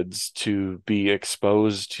 kids to be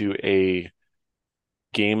exposed to a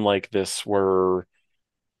game like this, where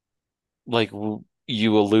like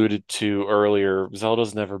you alluded to earlier,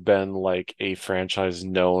 Zelda's never been like a franchise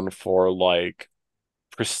known for like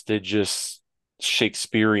prestigious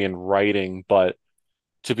Shakespearean writing, but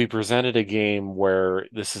to be presented a game where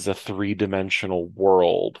this is a three-dimensional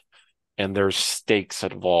world and there's stakes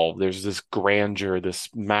involved. There's this grandeur, this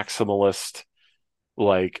maximalist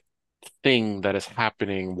like thing that is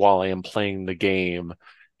happening while I am playing the game,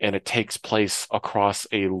 and it takes place across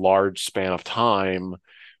a large span of time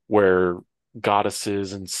where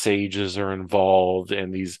goddesses and sages are involved,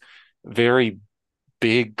 and these very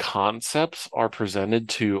big concepts are presented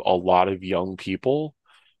to a lot of young people.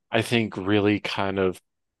 I think really kind of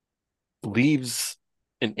leaves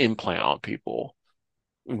an implant on people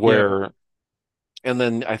Yeah. where and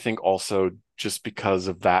then I think also just because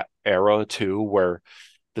of that era too, where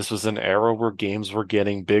this was an era where games were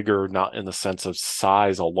getting bigger, not in the sense of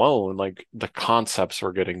size alone, like the concepts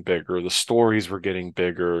were getting bigger, the stories were getting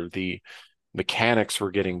bigger, the mechanics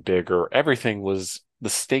were getting bigger. The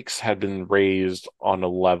stakes had been raised on a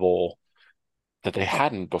level that they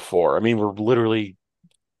hadn't before. I mean, we're literally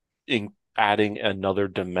adding another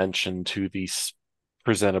dimension to the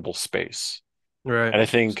presentable space. Right. And I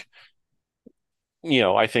think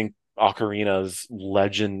Ocarina's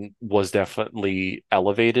legend was definitely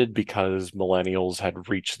elevated because millennials had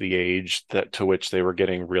reached the age that to which they were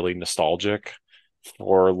getting really nostalgic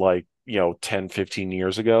for like, 10, 15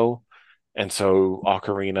 years ago. And so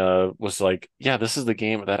Ocarina was like, yeah, this is the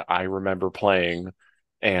game that I remember playing,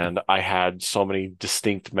 and I had so many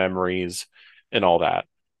distinct memories and all that.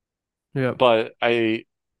 Yeah. But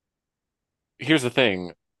here's the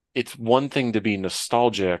thing. It's one thing to be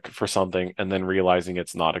nostalgic for something and then realizing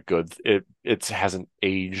it's not a good it hasn't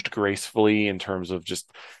aged gracefully in terms of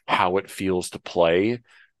just how it feels to play.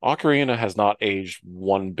 Ocarina has not aged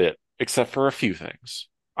one bit, except for a few things,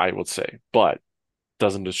 I would say, but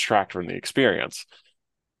doesn't distract from the experience.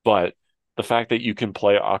 But the fact that you can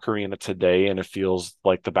play Ocarina today and it feels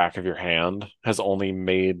like the back of your hand has only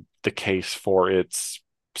made the case for its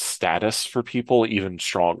status for people even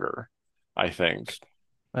stronger, I think.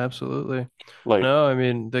 Absolutely. Like, No, I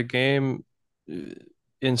mean the game.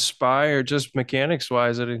 inspired just mechanics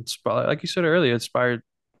wise. It inspired, like you said earlier, it inspired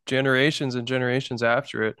generations and generations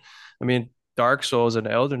after it. I mean, Dark Souls and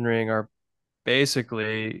Elden Ring are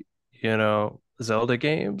basically, Zelda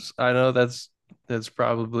games. I know that's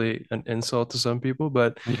probably an insult to some people,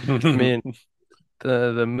 but I mean,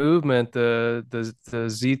 the movement, the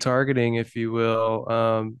Z targeting, if you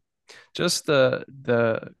will, just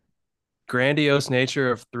the grandiose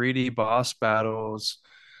nature of 3D boss battles.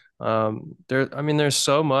 I mean, there's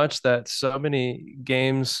so much that so many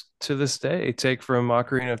games to this day take from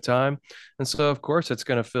Ocarina of Time, and so of course it's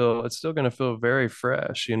still gonna feel very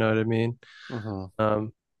fresh. You know what I mean? Mhm.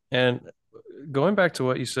 Um, and going back to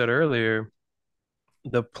what you said earlier,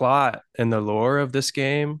 the plot and the lore of this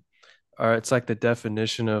game are it's like the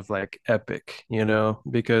definition of like epic,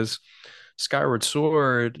 because Skyward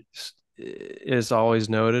Sword is always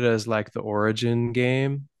noted as like the origin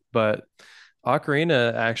game, but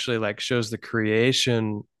Ocarina actually like shows the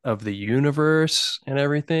creation of the universe and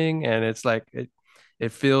everything, and it's like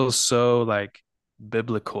it feels so like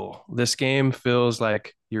biblical. This game feels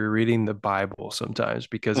like you're reading the Bible sometimes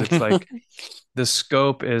because it's like the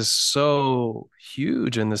scope is so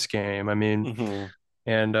huge in this game. I mean, Mhm.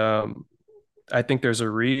 and I think there's a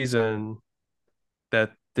reason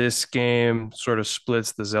that this game sort of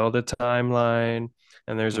splits the Zelda timeline,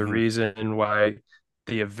 and there's a Mhm. reason why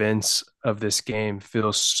the events of this game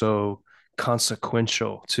feel so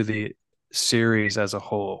consequential to the series as a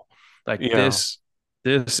whole. Like Yeah.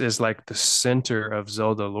 this is like the center of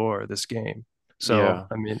Zelda lore, this game. So, Yeah.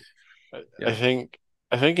 I mean, I yeah. think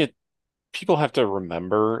I think it people have to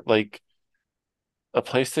remember like a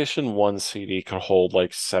PlayStation 1 CD could hold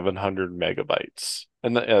like 700 megabytes.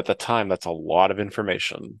 And at the time, that's a lot of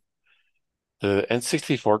information. The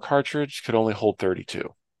N64 cartridge could only hold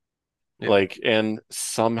 32. Yeah. Like, and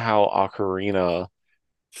somehow Ocarina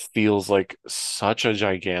feels like such a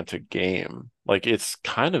gigantic game. Like, it's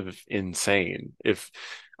kind of insane.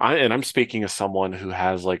 And I'm speaking as someone who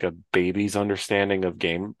has like a baby's understanding of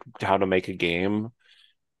how to make a game.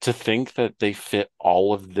 To think that they fit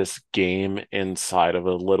all of this game inside of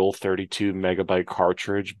a little 32 megabyte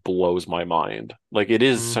cartridge blows my mind. Like it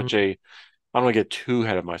is such Hmm. a, I don't want to get too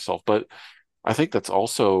ahead of myself, but I think that's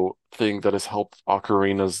also a thing that has helped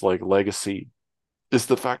Ocarina's like legacy is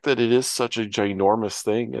the fact that it is such a ginormous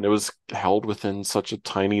thing and it was held within such a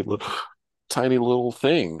tiny little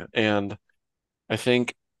thing. And I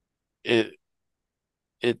think it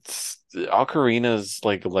it's Ocarina's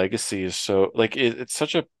like legacy is so like it's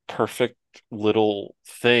such a perfect little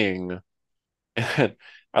thing. And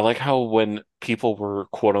I like how when people were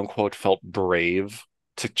quote unquote felt brave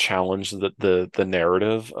to challenge the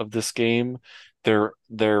narrative of this game, their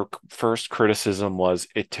first criticism was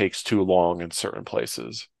it takes too long in certain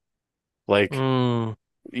places. Like, Mm.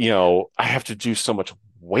 I have to do so much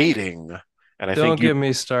waiting. And I think Don't you get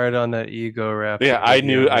me started on that Ego Yeah, Raptor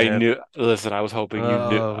video, I man. knew. Listen, I was hoping you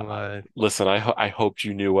knew. Oh my. Listen, I hoped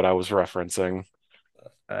you knew what I was referencing.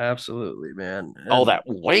 Absolutely, man. All And that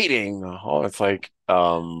waiting. Oh, it's like,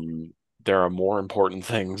 there are more important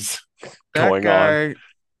things that going on. guy,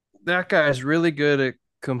 that guy is really good at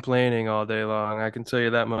complaining all day long. I can tell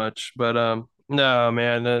you that much. But no,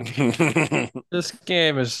 man, this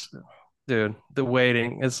game is, dude, the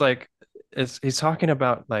waiting. It's like he's talking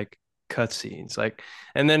about like cutscenes, like,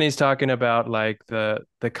 and then he's talking about like the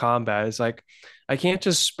combat. It's like I can't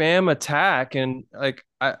just spam attack and like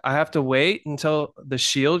I have to wait until the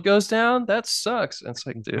shield goes down. That sucks. And it's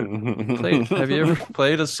like, dude, have you ever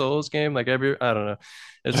played a Souls game? Like I don't know.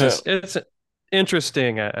 It's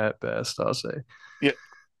interesting at best, I'll say. Yeah,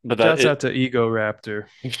 but that Shouts it. out to Ego Raptor.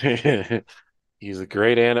 He was a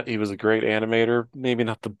great animator. Maybe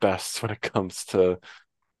not the best when it comes to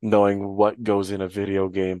knowing what goes in a video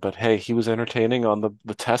game, but hey, he was entertaining on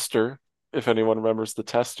the tester, if anyone remembers the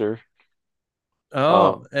tester.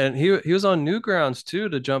 Oh, Um, and he was on Newgrounds too,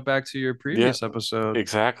 to jump back to your yeah, previous episode.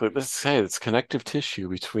 exactly. It's connective tissue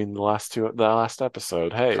between the last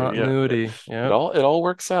episode. Hey, yeah, Continuity. Yep. it all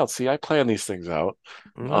works out. See, I plan these things out.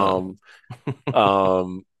 No. Um,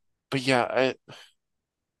 um, but yeah,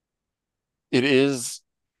 it is,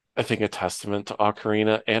 I think, a testament to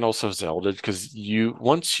Ocarina and also Zelda because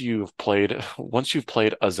once you've played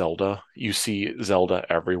a Zelda, you see Zelda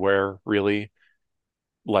everywhere, really.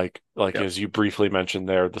 Like Yep. as you briefly mentioned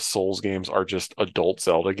there, the Souls games are just adult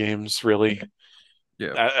Zelda games, really.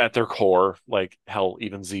 Yep. At their core, like hell,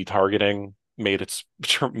 even Z targeting made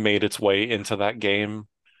its way into that game.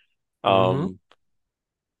 Mm-hmm. Um,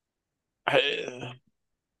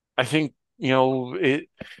 I think, the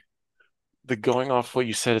going off what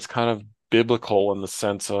you said, it's kind of biblical in the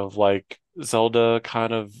sense of like Zelda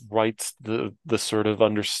kind of writes the sort of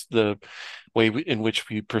the way in which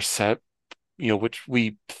we perceive, which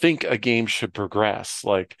we think a game should progress.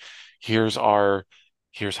 Like, here's our,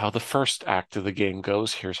 here's how the first act of the game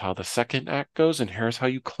goes, here's how the second act goes, and here's how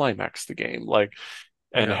you climax the game. Like,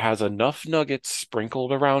 and it Yeah. has enough nuggets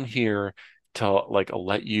sprinkled around here to like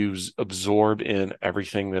let you absorb in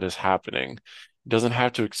everything that is happening. It doesn't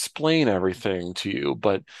have to explain everything to you,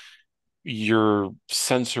 but your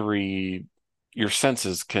sensory your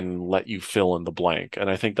senses can let you fill in the blank. And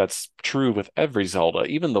I think that's true with every Zelda,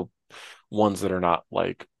 even the ones that are not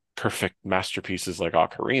like perfect masterpieces like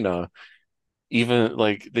Ocarina, even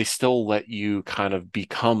like they still let you kind of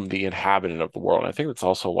become the inhabitant of the world. And I think that's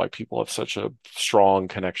also why people have such a strong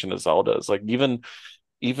connection to Zelda. Is like even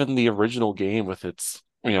the original game with its,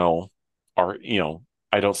 art,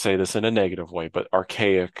 I don't say this in a negative way, but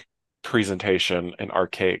archaic presentation and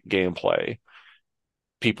archaic gameplay,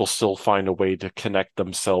 people still find a way to connect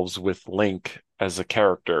themselves with Link as a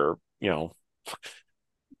character. He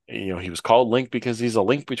was called Link because he's a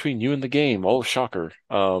link between you and the game. Oh, shocker.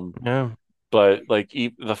 Yeah. But like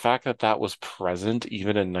the fact that that was present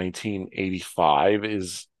even in 1985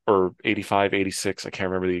 is, or 85, 86, I can't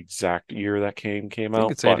remember the exact year that came I think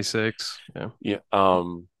out, it's but 86. Yeah. yeah,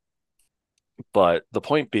 but the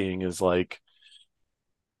point being is like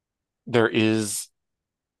there is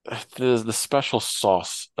the special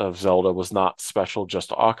sauce of Zelda was not special just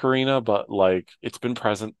to Ocarina, but like it's been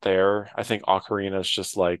present there. I think Ocarina is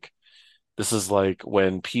just like, this is like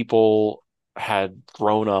when people had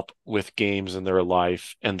grown up with games in their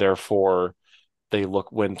life, and therefore they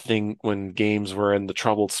look when games were in the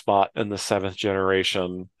troubled spot in the seventh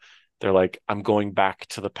generation, they're like, I'm going back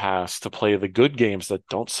to the past to play the good games that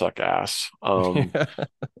don't suck ass.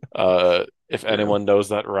 Yeah. If True. anyone knows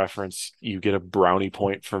that reference, you get a brownie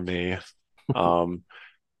point for me. Um,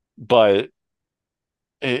 but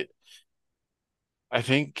it, I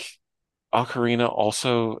think Ocarina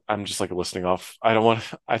also, I'm just like listing off. I don't want,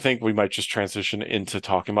 I think we might just transition into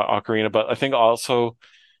talking about Ocarina, but I think also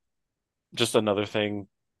just another thing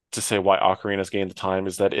to say why Ocarina's gained the time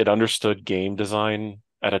is that it understood game design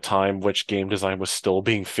at a time which game design was still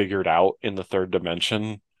being figured out in the third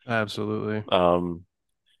dimension. Absolutely. Um,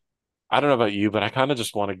 I don't know about you, but I kind of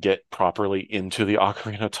just want to get properly into the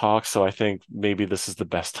Ocarina talk. So I think maybe this is the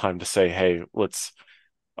best time to say, hey,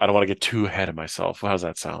 I don't want to get too ahead of myself. How's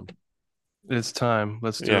that sound? It's time.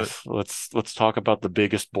 Let's do it. Yes, let's talk about the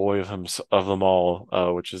biggest boy of them all,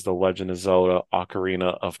 which is The Legend of Zelda: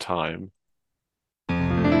 Ocarina of Time.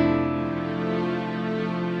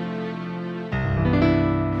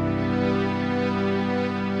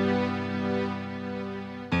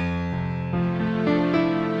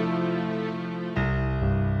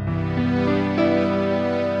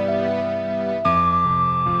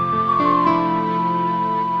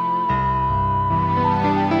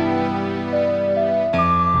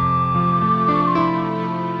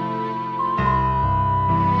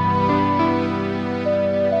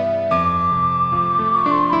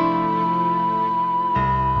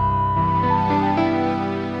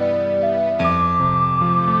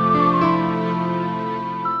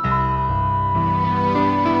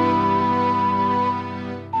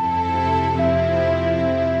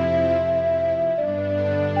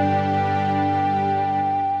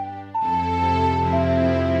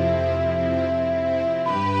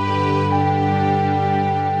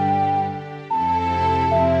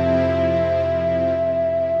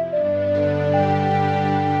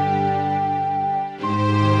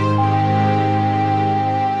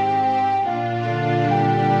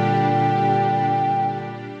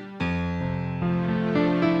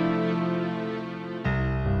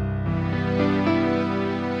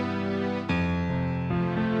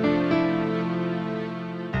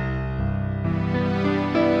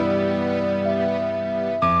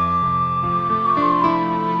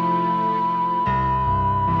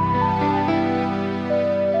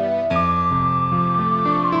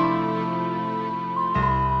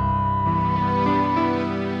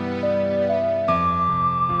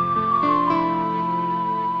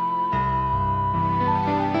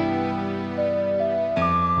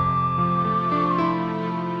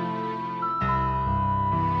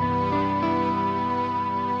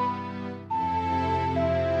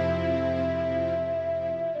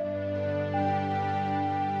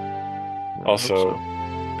 I hope Also,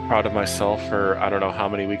 so. proud of myself for I don't know how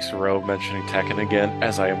many weeks in a row mentioning Tekken again,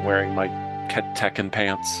 as I am wearing my Tekken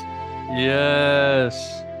pants.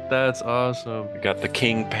 Yes. That's awesome. I got the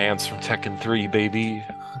King pants from Tekken 3, baby.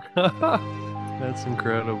 That's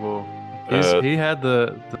incredible. Uh, He had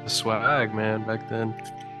the swag, man, back then.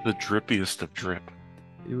 The drippiest of drip.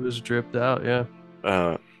 He was dripped out, yeah.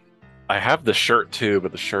 Uh, I have the shirt too,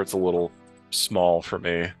 but the shirt's a little small for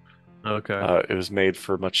me. Okay, It was made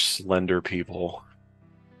for much slender people.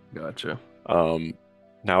 gotcha. Um,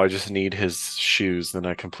 Now I just need his shoes, then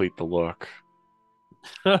I complete the look.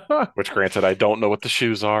 I Which, granted, I don't know what the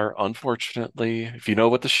shoes are, unfortunately. If you know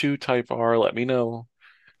what the shoe type are, let me know.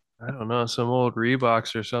 don't know, some old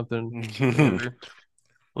Reeboks or something, maybe.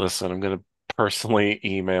 Listen, I'm gonna personally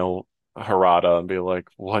email Harada and be like,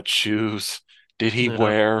 "What shoes did he Yeah.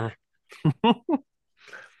 wear?"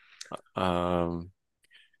 Um,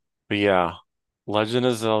 but yeah, Legend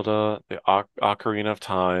of Zelda: The Ocarina of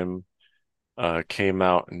Time came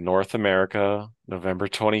out in North America November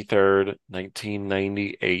 23rd,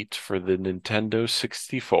 1998 for the Nintendo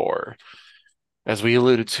 64. As we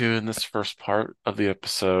alluded to in this first part of the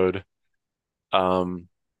episode, um,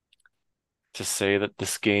 to say that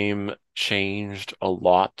this game changed a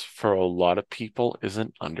lot for a lot of people is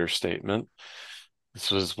an understatement.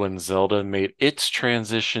 This was when Zelda made its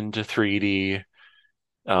transition to 3D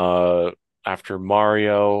uh, after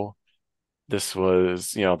Mario. This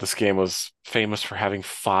was, this game was famous for having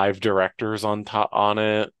five directors on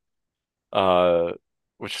it, uh,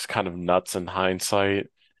 which is kind of nuts in hindsight.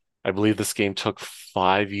 I believe this game took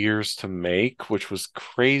 5 years to make, which was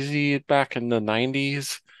crazy back in the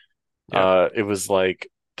 90s. Yeah. It was like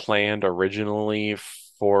planned originally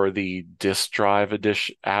for the disk drive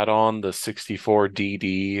edition add-on, the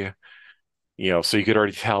 64DD. So you could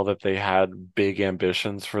already tell that they had big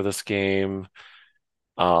ambitions for this game.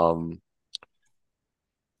 Um,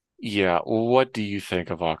 yeah, what do you think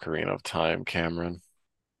of Ocarina of Time, Cameron?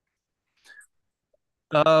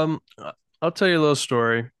 Um, I'll tell you a little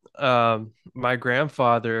story. My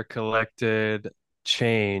grandfather collected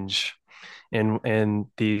change in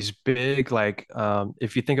these big, like,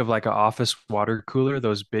 if you think of like an office water cooler,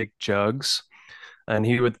 those big jugs, and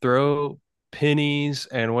he would throw pennies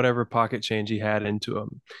and whatever pocket change he had into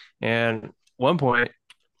them. And one point,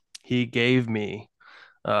 he gave me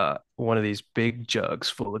one of these big jugs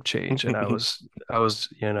full of change, and I was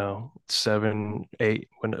 7 8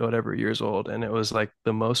 whatever years old, and it was like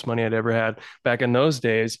the most money I'd ever had. Back in those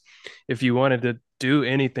days, if you wanted to do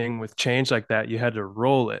anything with change like that, you had to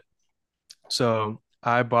roll it. So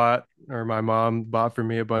I bought, or my mom bought for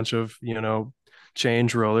me, a bunch of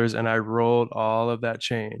change rollers, and I rolled all of that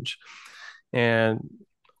change. And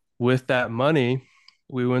with that money,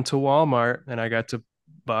 we went to Walmart and I got to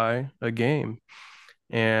buy a game.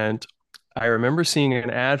 And I remember seeing an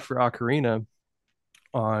ad for Ocarina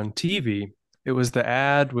on TV. It was the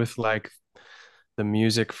ad with like the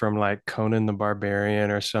music from like Conan the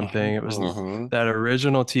Barbarian or something. It was Mhm. that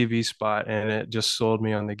original TV spot, and it just sold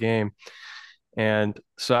me on the game. And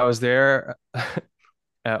so I was there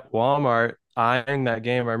at Walmart eyeing that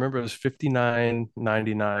game. I remember it was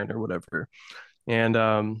 59.99 or whatever. And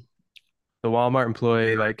the Walmart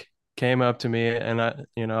employee like came up to me, and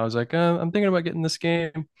I was like, I'm thinking about getting this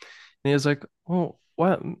game. And he was like, "Oh,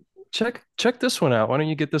 what? Check this one out. Why don't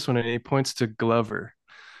you get this one?" And he points to Glover.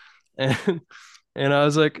 And and I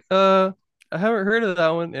was like, I haven't heard of that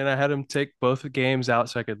one. And I had him take both games out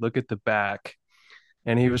so I could look at the back.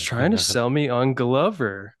 And he was trying to sell me on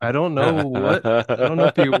Glover. I don't know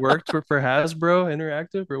if he worked for Hasbro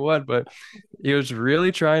Interactive or what, but he was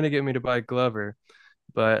really trying to get me to buy Glover.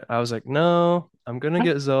 But I was like, no, I'm gonna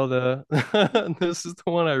get Zelda. This is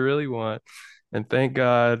the one I really want. And thank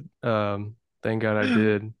God I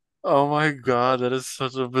did. Oh my God, that is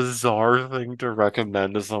such a bizarre thing to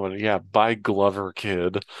recommend to someone. Yeah, buy Glover,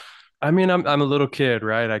 kid. I mean, I'm a little kid,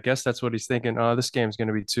 right? I guess that's what he's thinking. Oh, this game's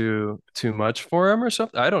gonna be too much for him or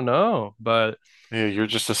something. I don't know, but Yeah, you're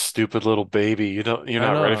just a stupid little baby. You're I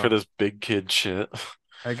not ready for know. this big kid shit.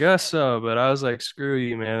 I guess so. But I was like, screw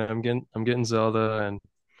you, man. I'm getting Zelda, and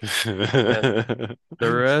the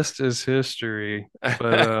rest is history.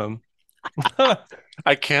 But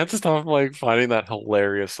I can't stop like finding that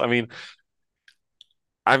hilarious. I mean,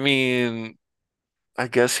 I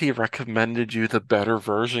guess he recommended you the better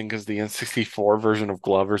version because the N64 version of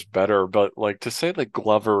Glover's better, but like to say that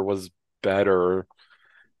Glover was better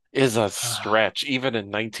is a stretch, even in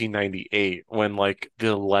 1998 when like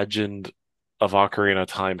the legend of Ocarina of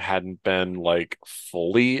Time hadn't been like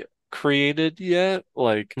fully created yet.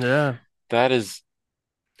 Like yeah. that is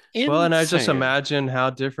Well, and I just insane. imagine how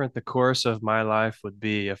different the course of my life would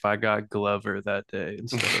be if I got Glover that day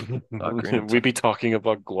instead of Ocarina of We'd be talking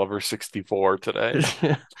about Glover 64 today.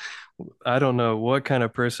 Time. I don't know what kind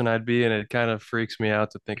of person I'd be, and it kind of freaks me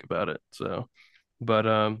out to think about it. So, but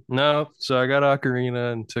no, so I got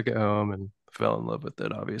Ocarina and took it home, and fell in love with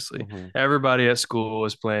it, obviously. Hmm. Everybody at school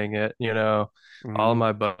was playing it, all of Hmm.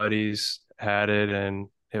 my buddies had it, and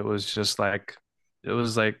it was like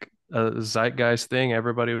a zeitgeist thing.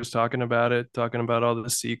 Everybody was talking about it, talking about all the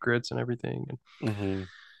secrets and everything. And Hmm.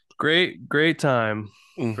 great time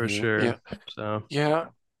for Yeah. sure. So, Yeah.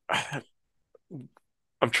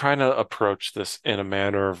 I'm trying to approach this in a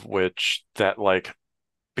manner of which that like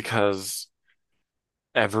because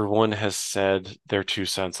everyone has said their 2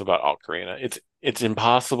 cents about Ocarina. It's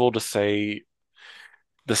impossible to say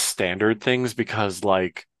the standard things because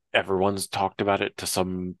like everyone's talked about it to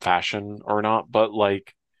some fashion or not, but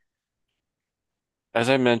like as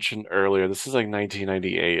I mentioned earlier, this is like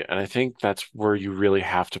 1998, and I think that's where you really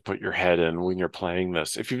have to put your head in when you're playing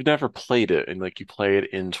this. If you've never played it and like you play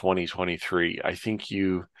it in 2023, I think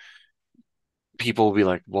you people will be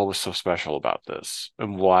like, what was so special about this?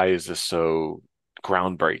 And why is this so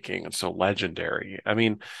groundbreaking and so legendary? I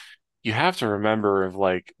mean, you have to remember of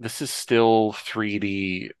like this is still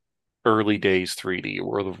 3D, early days 3D,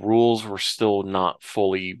 where the rules were still not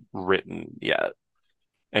fully written yet.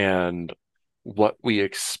 And what we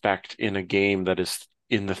expect in a game that is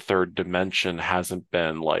in the third dimension hasn't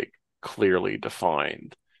been like clearly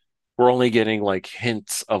defined. We're only getting like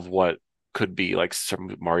hints of what could be like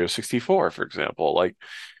some Mario 64, for example. Like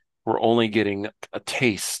we're only getting a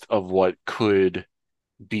taste of what could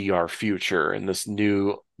be our future in this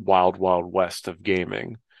new wild, wild west of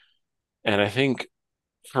gaming. And I think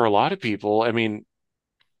for a lot of people, I mean,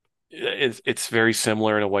 it's very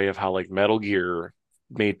similar in a way of how like Metal Gear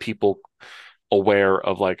made people aware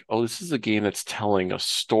of like, oh, this is a game that's telling a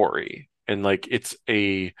story. And like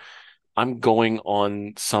I'm going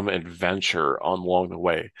on some adventure on along the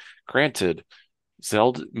way. Granted,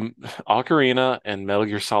 Ocarina and Metal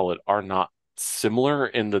Gear Solid are not similar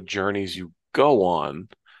in the journeys you go on,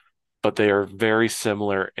 but they are very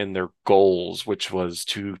similar in their goals, which was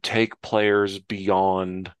to take players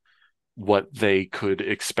beyond what they could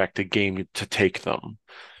expect a game to take them.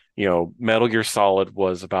 Metal Gear Solid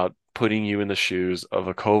was about putting you in the shoes of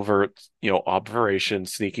a covert, operation,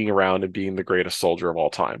 sneaking around and being the greatest soldier of all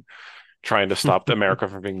time, trying to stop America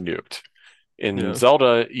from being nuked. In yeah.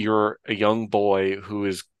 Zelda, you're a young boy who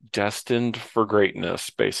is destined for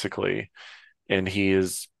greatness, basically, and he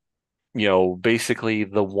is, basically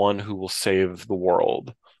the one who will save the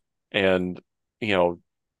world. And, you know,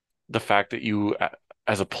 the fact that you,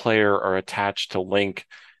 as a player, are attached to Link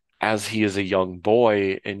as he is a young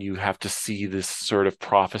boy, and you have to see this sort of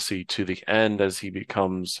prophecy to the end as he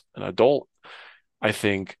becomes an adult, I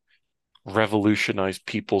think revolutionized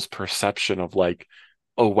people's perception of like,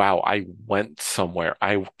 oh wow, I went somewhere.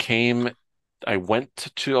 I went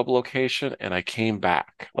to a location and I came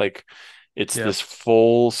back. Like it's Yeah. this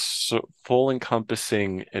full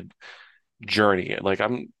encompassing journey. Like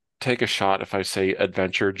I'm take a shot if I say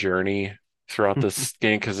adventure journey throughout this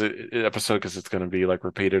game because episode because it's going to be like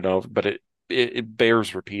repeated over, but it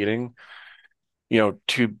bears repeating.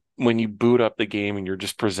 To when you boot up the game and you're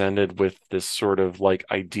just presented with this sort of like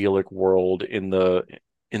idyllic world in the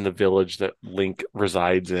village that Link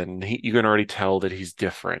resides in. You can already tell that he's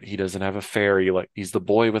different. He doesn't have a fairy, like he's the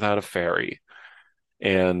boy without a fairy.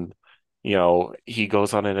 And he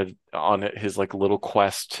goes on his like little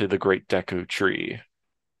quest to the Great Deku Tree.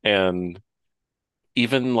 And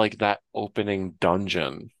even like that opening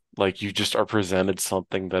dungeon, like you just are presented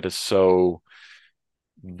something that is so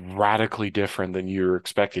radically different than you're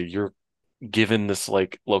expected. You're given this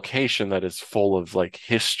like location that is full of like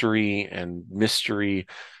history and mystery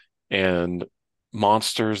and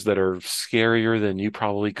monsters that are scarier than you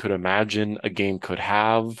probably could imagine a game could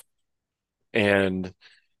have. And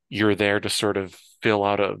you're there to sort of fill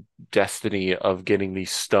out a destiny of getting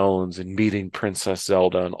these stones and meeting Princess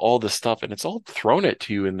Zelda and all this stuff. And it's all thrown at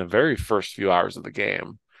you in the very first few hours of the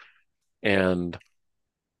game. And,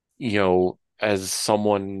 as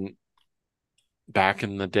someone back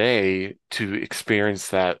in the day to experience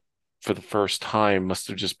that for the first time must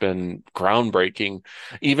have just been groundbreaking,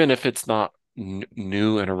 even if it's not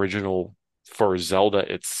new and original for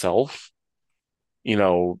Zelda itself. You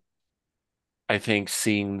know, I think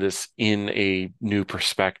seeing this in a new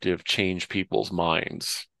perspective change people's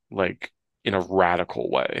minds, like in a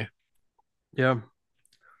radical way. Yeah.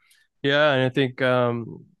 Yeah. And I think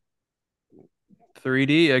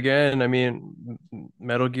 3D again, I mean,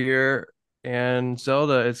 Metal Gear and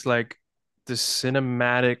Zelda, it's like this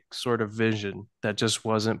cinematic sort of vision that just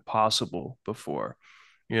wasn't possible before.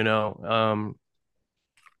 You know,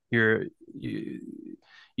 you're you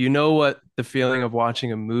you know what the feeling of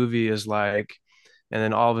watching a movie is like, and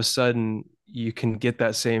then all of a sudden you can get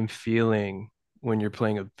that same feeling when you're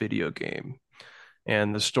playing a video game.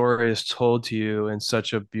 and the story is told to you in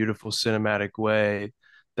such a beautiful cinematic way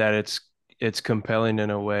that it's compelling in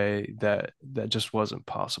a way that just wasn't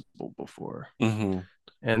possible before, Hmm.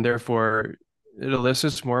 and therefore it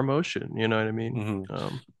elicits more emotion. You know what I mean?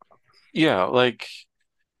 Hmm. Yeah, like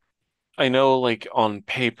I know like on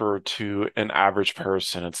paper to an average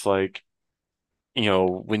person, it's like,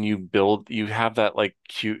 when you build, you have that like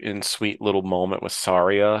cute and sweet little moment with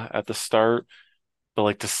Saria at the start, but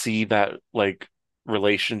like to see that like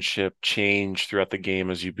relationship change throughout the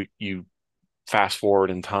game as you fast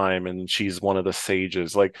forward in time and she's one of the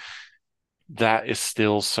sages, like that is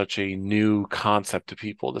still such a new concept to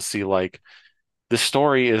people to see like the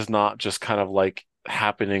story is not just kind of like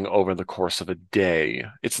happening over the course of a day.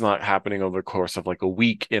 It's not happening over the course of like a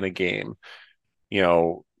week in a game. You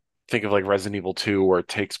know, think of like Resident Evil 2 where it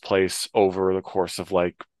takes place over the course of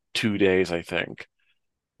like 2 days, I think.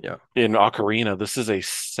 Yeah. In Ocarina, this is a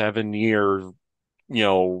 7 year,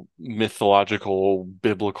 mythological,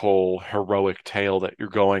 biblical, heroic tale that you're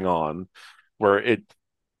going on where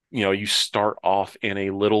you start off in a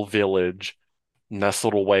little village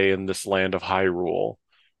nestled away in this land of Hyrule.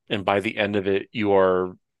 And by the end of it, you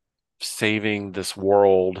are saving this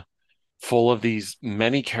world full of these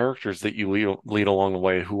many characters that you lead along the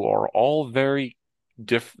way who are all very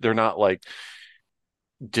they're not like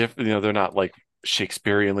they're not like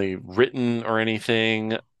Shakespeareanly written or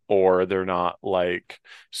anything, or they're not like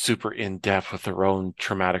super in depth with their own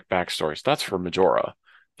traumatic backstories. That's for Majora.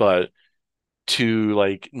 But to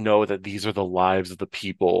like know that these are the lives of the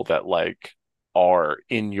people that like are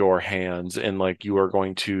in your hands and like you are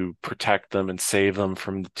going to protect them and save them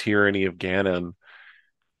from the tyranny of Ganon,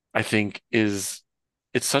 I think it's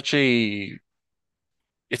such a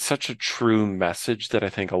it's such a true message that I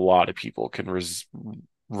think a lot of people can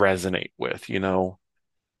resonate with, you know?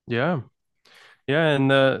 Yeah. Yeah, and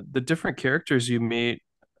the different characters you meet,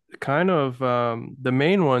 kind of the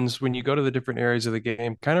main ones when you go to the different areas of the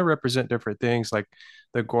game kind of represent different things. Like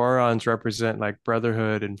the Gorons represent like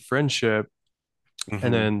brotherhood and friendship, and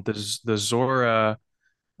Hmm. then the Zora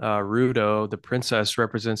Rudo, the princess,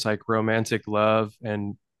 represents like romantic love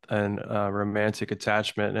and romantic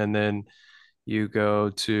attachment. And then you go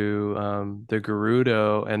to the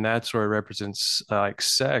Gerudo, and that sort of represents like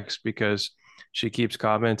sex because she keeps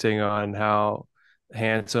commenting on how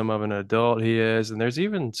handsome of an adult he is. And there's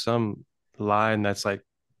even some line that's like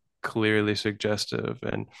clearly suggestive.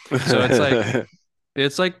 And so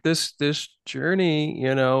it's like this journey,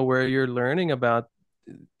 where you're learning about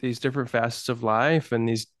these different facets of life and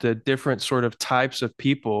the different sort of types of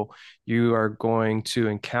people you are going to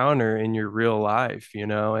encounter in your real life,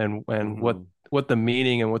 and what Hmm. what the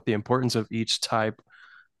meaning and what the importance of each type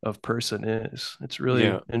of person is. It's really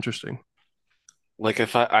Yeah. interesting. Like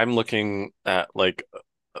if I'm looking at like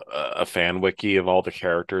a fan wiki of all the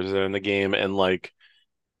characters that are in the game and like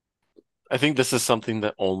I think this is something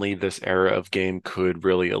that only this era of game could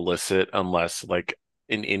really elicit unless like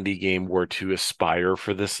an indie game were to aspire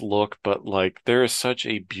for this look. But like there is such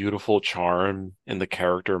a beautiful charm in the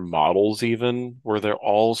character models even where they're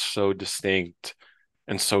all so distinct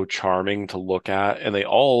and so charming to look at and they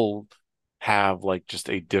all have like just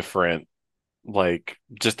a different like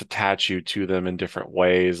just attach you to them in different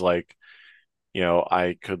ways. Like,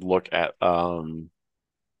 I could look at what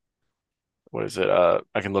is it?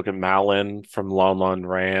 I can look at Malin from Lon Lon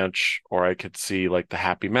Ranch, or I could see like the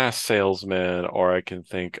Happy Mask Salesman, or I can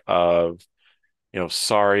think of,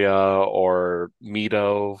 Saria or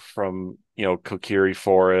Mito from, Kokiri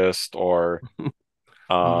Forest, or Hmm.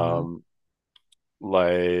 um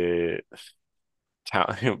like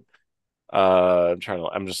town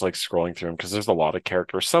I'm just like scrolling through them because there's a lot of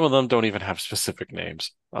characters. Some of them don't even have specific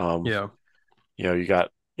names. Yeah. You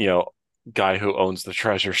got, guy who owns the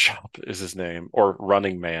treasure shop is his name, or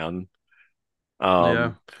Running Man. Yeah.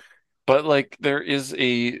 Um, but like there is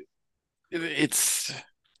it's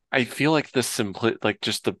I feel like the like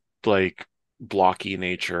just the like blocky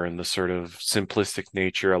nature and the sort of simplistic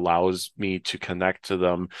nature allows me to connect to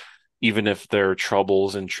them, even if their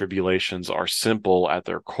troubles and tribulations are simple at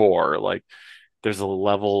their core. Like there's a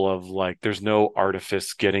level of like there's no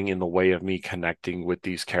artifice getting in the way of me connecting with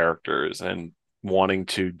these characters and wanting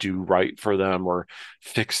to do right for them or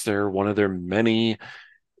fix their one of their many,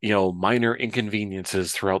 minor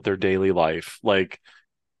inconveniences throughout their daily life. Like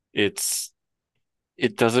it's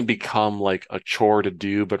it doesn't become like a chore to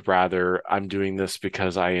do, but rather I'm doing this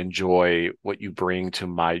because I enjoy what you bring to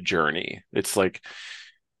my journey. It's like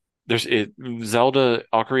there's it Zelda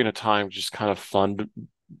Ocarina of Time just kind of fun,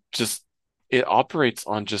 just it operates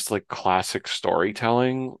on just like classic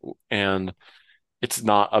storytelling, and it's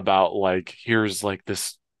not about like here's like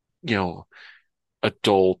this, you know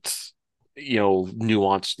adult,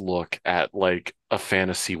 nuanced look at like a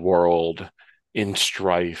fantasy world in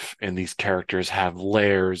strife, and these characters have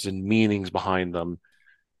layers and meanings behind them.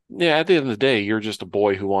 Yeah, at the end of the day, you're just a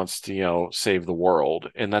boy who wants to, save the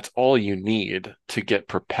world, and that's all you need to get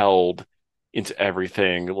propelled into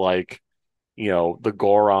everything. Like, the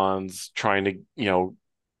Gorons trying to,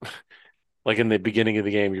 like in the beginning of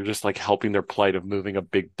the game, you're just like helping their plight of moving a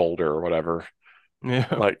big boulder or whatever. Yeah.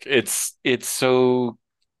 Like it's so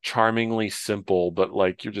charmingly simple, but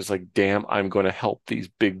like you're just like, damn, I'm going to help these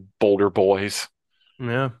big boulder boys.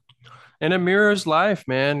 Yeah. And it mirrors life,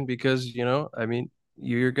 man, because, I mean,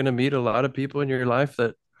 you're going to meet a lot of people in your life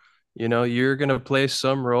that, you're going to play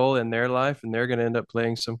some role in their life and they're going to end up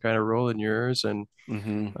playing some kind of role in yours. And,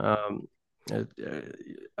 Hmm. um,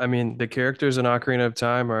 I mean, the characters in Ocarina of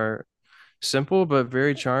Time are simple but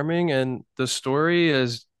very charming, and the story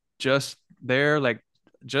is just there, like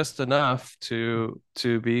just enough to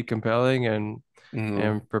be compelling Hmm.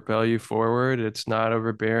 and propel you forward. It's not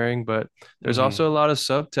overbearing, but there's Hmm. also a lot of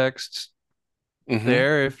subtext Hmm.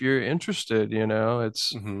 there if you're interested,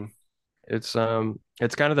 Hmm. it's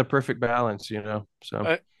kind of the perfect balance.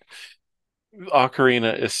 So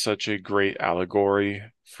Ocarina is such a great allegory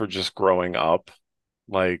for just growing up.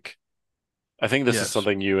 Like, I think this is yes.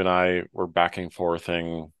 something you and I were back and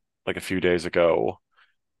forthing like a few days ago.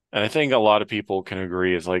 And I think a lot of people can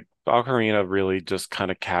agree is like Ocarina really just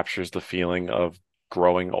kind of captures the feeling of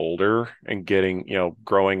growing older and getting,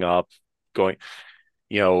 growing up, going,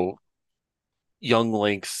 you know, young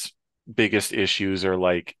Link's biggest issues are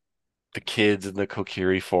like the kids in the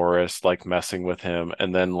Kokiri forest, like messing with him.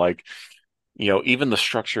 And then like, even the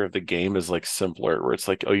structure of the game is like simpler, where it's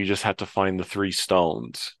like, oh, you just have to find the three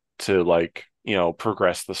stones to like,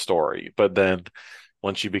 progress the story. But then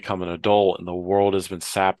once you become an adult and the world has been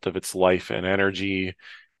sapped of its life and energy,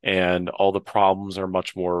 and all the problems are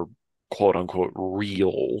much more quote unquote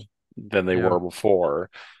real than they Yeah. were before.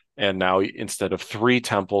 And now instead of three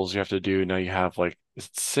temples you have to do, now you have like, is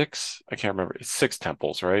it six? I can't remember. It's six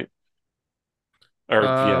temples, right? Or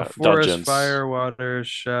yeah, Forest, dungeons. fire, water,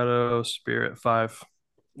 shadow, spirit, 5.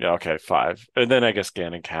 Yeah, okay, five. And then I guess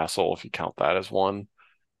Ganon Castle, if you count that as one.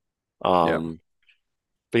 Yeah. Um,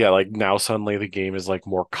 but yeah, like now suddenly the game is like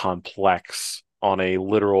more complex on a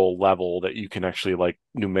literal level that you can actually like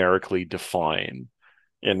numerically define.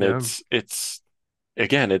 And Yeah. it's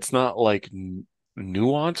again, it's not like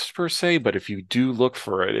nuanced per se, but if you do look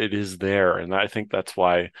for it, it is there. And I think that's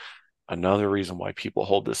why another reason why people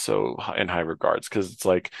hold this so in high regards, because it's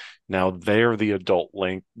like now they're the adult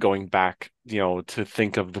Link going back, to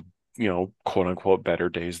think of the, quote unquote better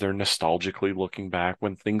days. They're nostalgically looking back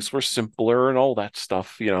when things were simpler and all that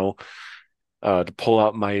stuff, to pull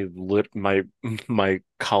out my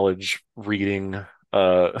college reading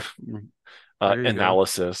uh There you go.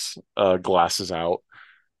 analysis glasses out.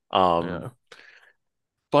 Um, Yeah.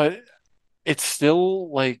 but it's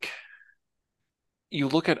still like you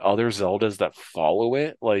look at other Zeldas that follow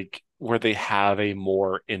it, like where they have a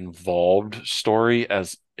more involved story,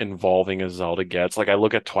 as involving as Zelda gets. Like I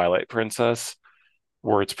look at Twilight Princess,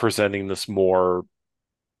 where it's presenting this more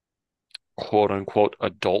quote unquote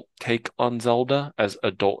adult take on Zelda, as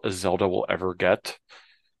adult as Zelda will ever get.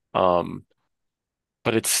 Um,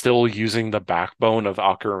 but it's still using the backbone of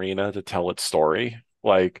Ocarina to tell its story.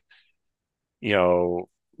 Like, you know,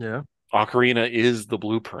 Yeah. Ocarina is the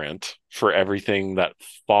blueprint for everything that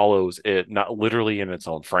follows it, not literally in its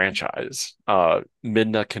own franchise.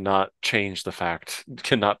 Midna cannot change the fact,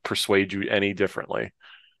 cannot persuade you any differently.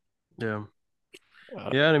 Yeah. Uh,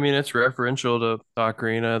 Yeah, and I mean it's referential to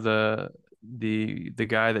Ocarina, the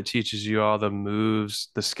guy that teaches you all the moves,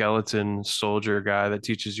 the skeleton soldier guy that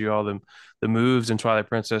teaches you all the moves in Twilight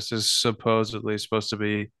Princess is supposedly supposed to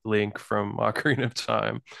be Link from Ocarina of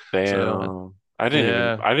Time. So damn,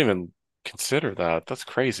 yeah, I didn't even consider that. That's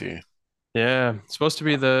crazy. yeah, it's supposed to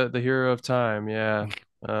be the hero of time. Yeah,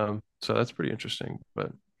 so that's pretty interesting. This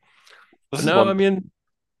But is no, I one. mean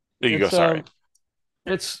There you go. it's Sorry.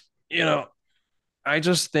 it's I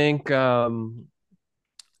just think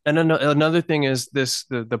and then another thing is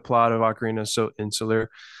the plot of Ocarina is so insular.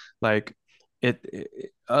 Like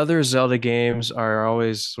other Zelda games are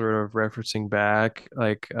always sort of referencing back,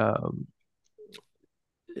 like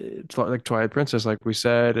it's like Twilight Princess, like we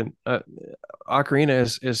said, and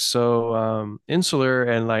Ocarina is so insular,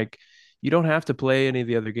 and like you don't have to play any of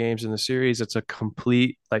the other games in the series. It's a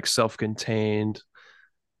complete like self-contained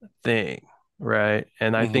thing, right?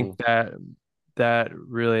 And I think Hmm. that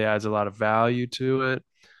really adds a lot of value to it.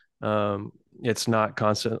 Um, it's not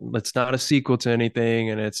constant, it's not a sequel to anything,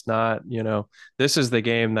 and it's not, this is the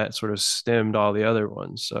game that sort of stemmed all the other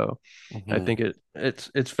ones. So I Hmm. think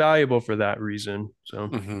it's valuable for that reason.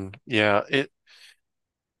 So Hmm. Yeah, it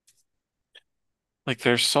like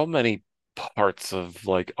there's so many parts of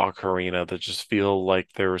like Ocarina that just feel like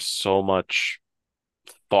there was so much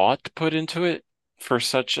thought put into it for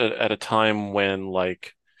such at a time when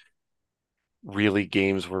like really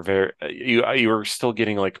games were very you were still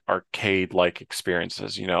getting like arcade like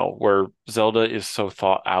experiences, where Zelda is so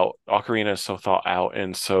thought out, Ocarina is so thought out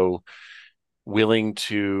and so willing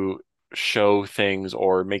to show things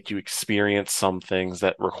or make you experience some things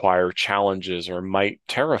that require challenges or might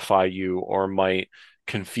terrify you or might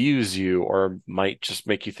confuse you or might just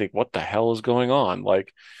make you think, what the hell is going on?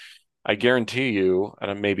 Like, I guarantee you,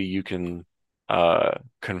 and maybe you can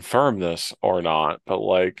confirm this or not, but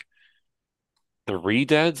like the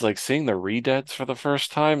Redeads, like seeing the Redeads for the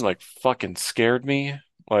first time, like fucking scared me.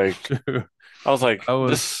 Like I was like, I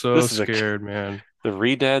was this so this is a scared, man. the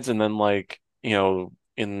Redeads, and then like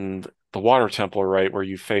in the Water Temple, right, where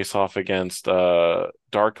you face off against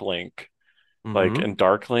Dark Link, like, Hmm. and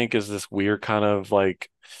Dark Link is this weird kind of like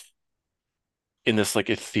in this like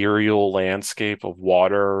ethereal landscape of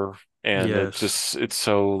water, and Yes. it's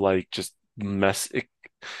so like just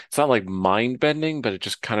it's not like mind bending, but it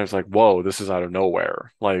just kind of is like, whoa, this is out of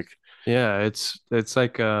nowhere. Like, Yeah, it's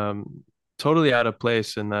like totally out of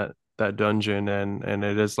place in that dungeon, and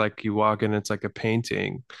it is like you walk in, it's like a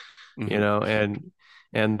painting, mhm,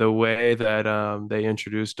 and the way that they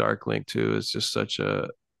introduced Dark Link too is just such a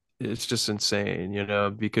it's just insane,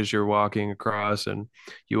 because you're walking across, and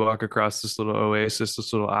you walk across this little oasis,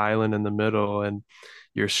 this little island in the middle, and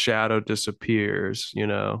your shadow disappears,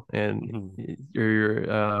 and mhm,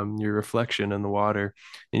 your reflection in the water,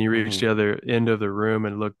 and you reach mhm. the other end of the room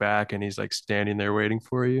and look back, and he's like standing there waiting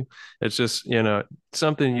for you. It's just,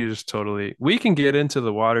 something you just totally. We can get into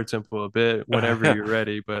the water temple a bit whenever you're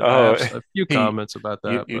ready, but I Oh, have a few he, comments about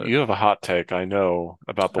you, that. you But you have a hot take, I know,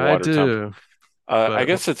 about the I water temple. do. I But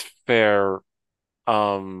guess it's fair.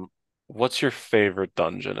 Um, what's your favorite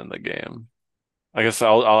dungeon in the game? I guess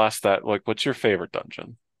I'll ask that. Like, what's your favorite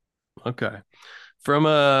dungeon? okay, from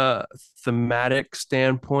a thematic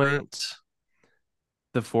standpoint,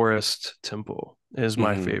 the Forest Temple is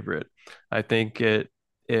my Hmm. favorite. I think it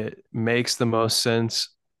makes the most sense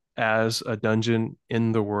as a dungeon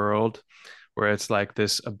in the world, where it's like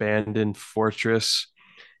this abandoned fortress,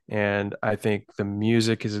 and I think the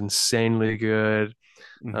music is insanely good.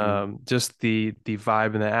 Hmm. Just the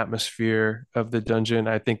vibe and the atmosphere of the dungeon.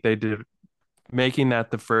 I think they did making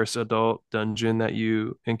that the first adult dungeon that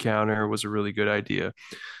you encounter was a really good idea.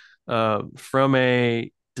 From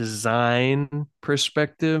a design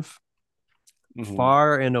perspective, Hmm.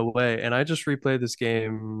 far and away, and I just replayed this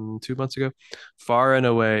game 2 months ago. Far and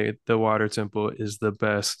away, the Water Temple is the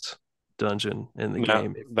best dungeon in the Now,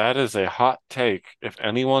 game. that is a hot take. If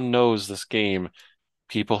anyone knows this game,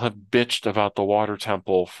 people have bitched about the water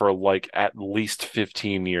temple for like at least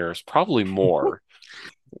 15 years, probably more.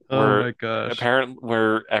 Oh Where my gosh.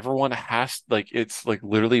 where everyone has like it's like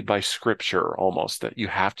literally by scripture almost that you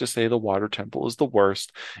have to say the water temple is the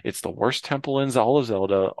worst. It's the worst temple in all of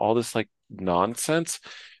Zelda, all this like nonsense.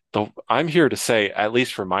 I'm here to say, at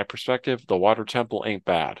least from my perspective, the water temple ain't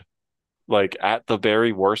bad. Like at the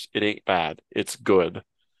very worst, it ain't bad. It's good.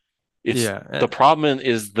 It's Yeah. the problem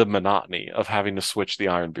is the monotony of having to switch the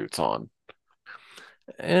iron boots on.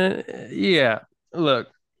 Yeah. Look,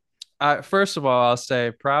 first of all, I'll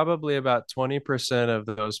say probably about 20% of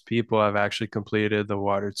those people have actually completed the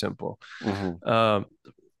Water Temple. Hmm. Um,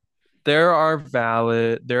 there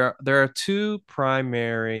are two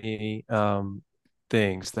primary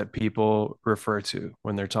things that people refer to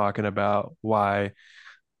when they're talking about why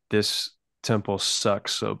this temple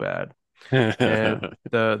sucks so bad. And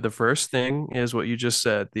the first thing is what you just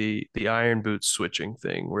said, the iron boot switching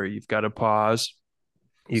thing, where you've got to pause,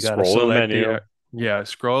 you got to Scroll in the select menu yeah,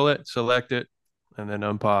 scroll it, select it, and then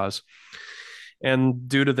unpause. And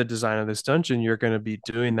due to the design of this dungeon, you're going to be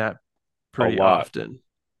doing that a pretty lot. often.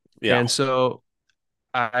 Yeah. And so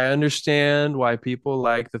I understand why people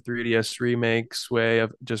like the 3DS remakes way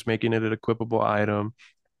of just making it an equipable item,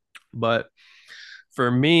 but for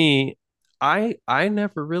me, I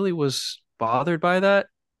never really was bothered by that.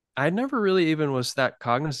 I never really even was that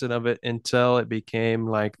cognizant of it until it became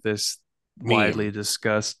like this widely Meme.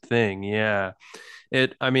 discussed thing. Yeah.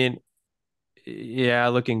 I mean, yeah,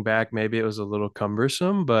 looking back, maybe it was a little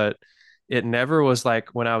cumbersome, but it never was like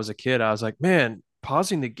when I was a kid, I was like, man,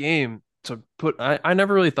 pausing the game to I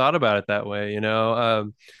never really thought about it that way,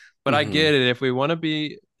 but I Hmm. get it. If we want to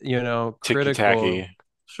be, Ticky critical, tacky.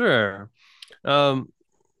 sure. Um,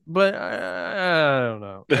 but I don't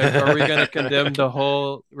know. Are we going to condemn the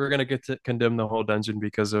whole? We're going to get to condemn the whole dungeon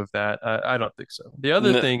because of that? I don't think so. The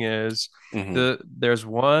other N- thing is mhm. there's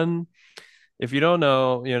one. If you don't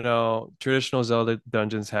know, traditional Zelda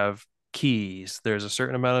dungeons have keys. There's a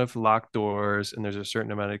certain amount of locked doors, and there's a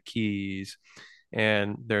certain amount of keys.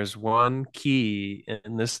 And there's one key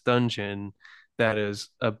in this dungeon that is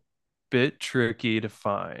a bit tricky to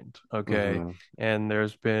find. Okay. Mhm. And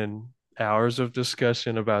there's been hours of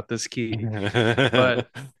discussion about this key.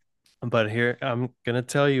 But here I'm gonna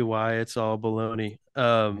tell you why it's all baloney.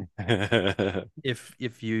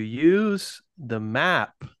 If you use the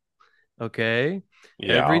map, okay,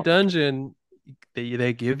 every Yeah. dungeon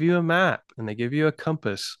they give you a map and they give you a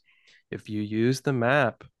compass. If you use the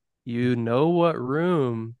map, you know what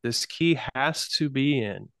room this key has to be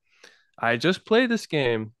in. I just played this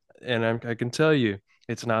game and I can tell you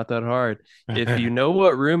it's not that hard. If you know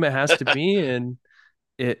what room it has to be in,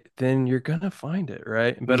 it then you're gonna find it,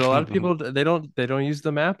 right? But a lot of people they don't use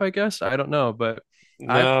the map, I guess. I don't know, but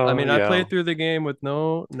I No, mean I yeah. played through the game with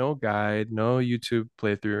no guide, no YouTube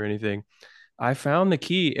playthrough or anything. I found the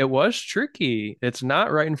key. It was tricky. It's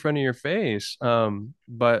not right in front of your face.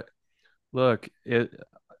 But look,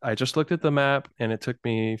 I just looked at the map and it took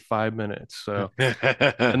me 5 minutes. So,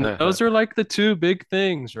 and those are like the two big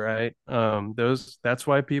things, right? That's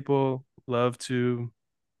why people love to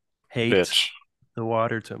hate Bitch. the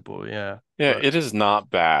water temple. Yeah. Yeah, But it is not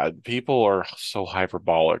bad. People are so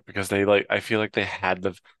hyperbolic because I feel like they had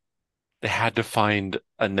to find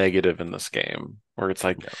a negative in this game where it's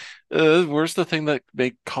like, yeah, where's the thing that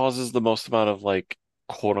causes the most amount of like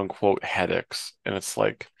quote unquote headaches? And it's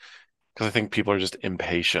like, because I think people are just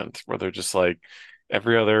impatient, where they're just like,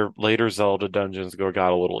 every other later Zelda dungeons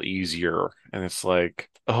got a little easier, and it's like,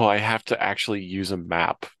 oh, I have to actually use a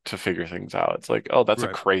map to figure things out. It's like, oh, that's a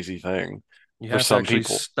right. crazy thing You for have to some actually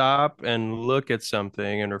people. stop and look at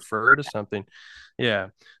something and refer to something. Yeah.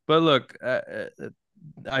 But look,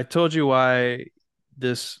 I told you why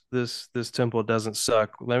this temple doesn't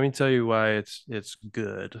suck. Let me tell you why it's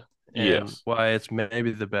good and Yes. why it's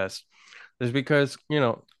maybe the best. Is because,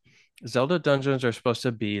 Zelda dungeons are supposed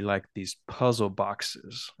to be like these puzzle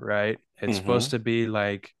boxes, right? It's supposed Hmm. to be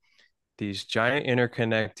like these giant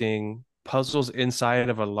interconnecting puzzles inside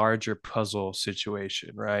of a larger puzzle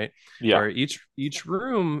situation, right? Yeah. Where each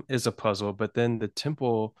room is a puzzle, but then the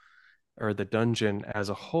temple or the dungeon as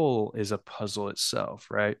a whole is a puzzle itself,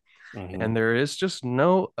 right? Hmm. And there is just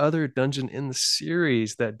no other dungeon in the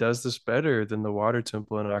series that does this better than the Water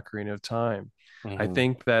Temple in Ocarina of Time. I Hmm.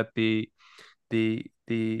 think that the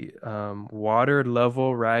water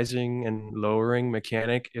level rising and lowering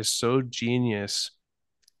mechanic is so genius,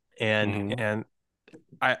 and Hmm.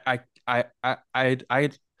 I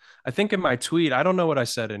think in my tweet, I don't know what I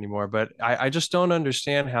said anymore, but I just don't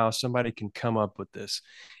understand how somebody can come up with this.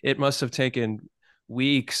 It must have taken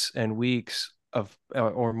weeks and weeks of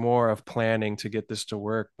or more of planning to get this to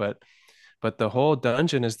work, but the whole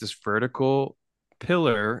dungeon is this vertical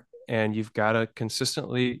pillar, and you've got to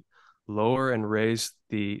consistently lower and raise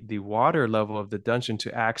the water level of the dungeon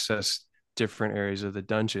to access different areas of the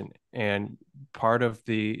dungeon. And part of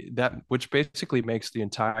the that which basically makes the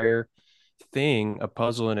entire thing a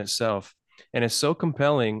puzzle in itself. And it's so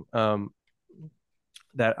compelling,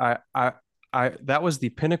 that I that was the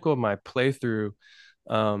pinnacle of my playthrough.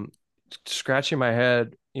 um Scratching my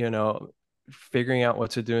head, figuring out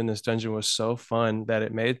what to do in this dungeon was so fun that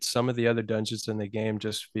it made some of the other dungeons in the game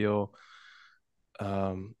just feel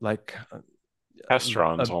like Test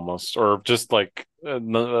runs a, almost, or just like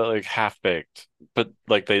like half baked, but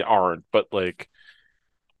like they aren't. But like,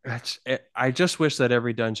 I just wish that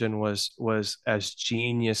every dungeon was as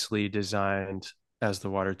geniusly designed as the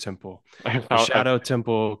Water Temple. I The found Shadow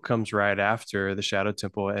Temple comes right after the Shadow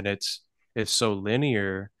Temple, and it's so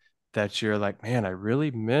linear that you're like, man, I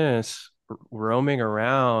really miss roaming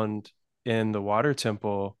around in the Water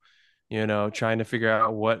Temple, trying to figure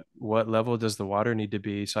out what level does the water need to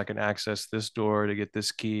be so I can access this door to get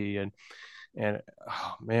this key. And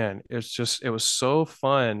oh man, it was so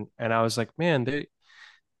fun. And I was like, man,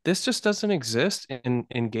 this just doesn't exist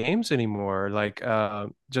in games anymore. Like,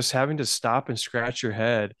 just having to stop and scratch your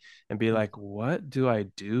head and be like, what do I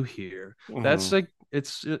do here? That's Mhm. like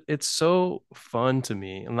it's so fun to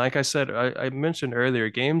me. And like I said, I mentioned earlier,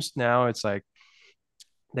 games now, it's like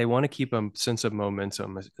they want to keep a sense of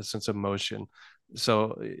momentum, a sense of motion.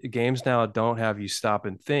 So games now don't have you stop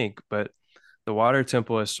and think, but the Water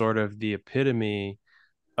Temple is sort of the epitome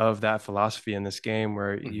of that philosophy in this game,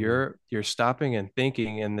 where Mhm. you're stopping and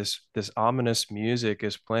thinking, and this ominous music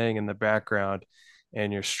is playing in the background,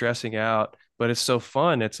 and you're stressing out, but it's so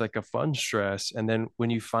fun. It's like a fun stress. And then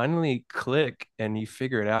when you finally click and you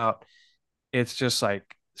figure it out, it's just like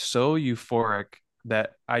so euphoric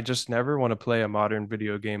that I just never want to play a modern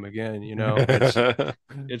video game again, you know?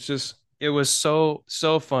 It's just it was so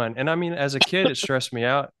fun. And I mean, as a kid, it stressed me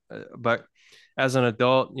out, but as an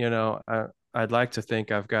adult, I'd like to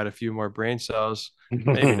think I've got a few more brain cells,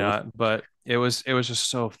 maybe not, but it was just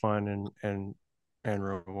so fun and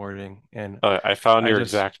rewarding. And I found I your just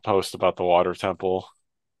exact post about the water temple.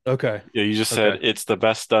 okay, Yeah, you just said okay, it's the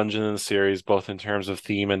best dungeon in the series, both in terms of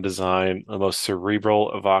theme and design, the most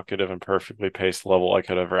cerebral, evocative, and perfectly paced level I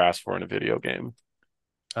could ever ask for in a video game.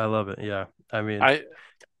 I love it. Yeah, I mean, I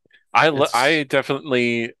I it's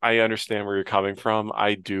definitely I understand where you're coming from.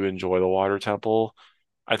 I do enjoy the water temple.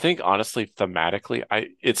 I think honestly, thematically, I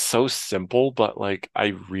it's so simple, but like I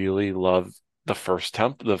really love the first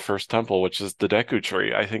temple, which is the Deku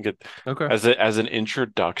Tree. I think it okay, as an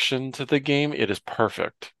introduction to the game, it is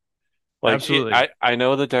perfect. Like absolutely. I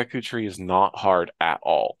know the Deku Tree is not hard at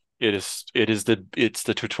all. It's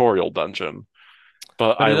the tutorial dungeon.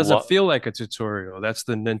 But But I it doesn't love feel like a tutorial. That's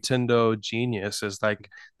the Nintendo genius. Is like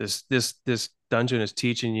this dungeon is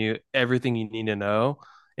teaching you everything you need to know,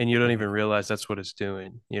 and you don't even realize that's what it's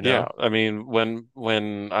doing, you yeah, know? I mean when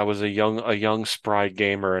I was a young spry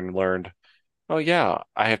gamer and learned, oh yeah,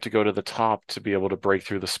 I have to go to the top to be able to break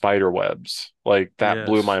through the spider webs. Like that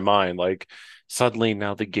blew my Yes. mind. Like suddenly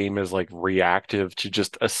now the game is like reactive to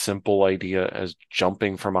just a simple idea as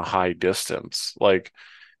jumping from a high distance. Like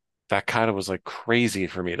that kind of was like crazy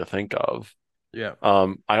for me to think of. Yeah.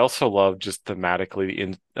 I also love just thematically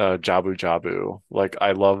in Jabu Jabu. Like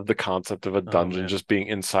I love the concept of a Oh dungeon man. just being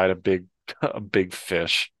inside a big a big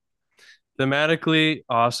fish. Thematically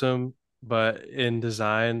awesome, but in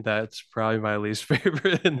design, that's probably my least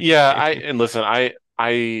favorite in the Yeah, I game. and listen, I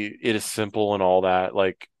it is simple and all that.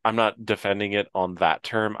 Like I'm not defending it on that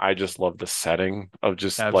term. I just love the setting of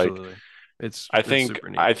just like Absolutely. It's super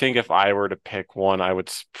neat. I think if I were to pick one, I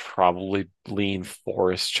would probably lean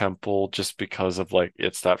Forest Temple just because of like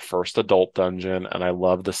it's that first adult dungeon and I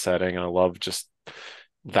love the setting and I love just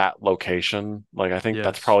that location. Like I think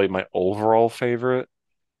that's Yes. probably my overall favorite.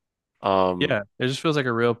 Um, Yeah, it just feels like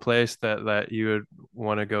a real place that you would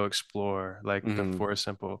want to go explore, like the mhm, Forest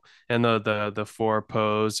Simple and the four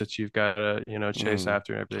pose that you've got to, chase mhm,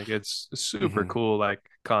 after and everything. It's a super mhm, cool like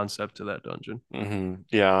concept to that dungeon.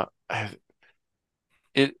 yeah.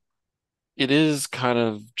 It it is kind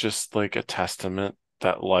of just like a testament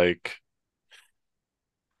that like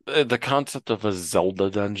the concept of a Zelda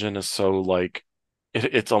dungeon is so like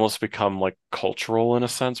it's almost become like cultural in a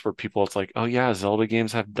sense where people it's like, oh yeah, Zelda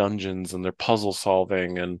games have dungeons and they're puzzle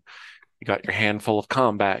solving and you got your handful of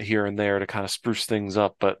combat here and there to kind of spruce things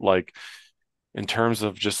up. But like in terms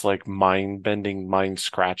of just like mind bending, mind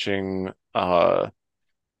scratching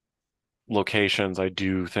locations, I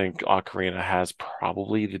do think Ocarina has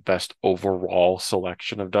probably the best overall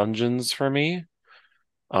selection of dungeons for me.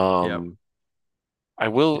 Yep. Um, I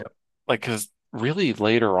will Yep. like because really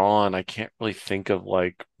later on, I can't really think of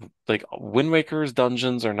like Wind Waker's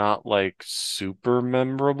dungeons are not like super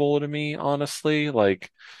memorable to me, honestly.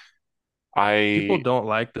 Like People I don't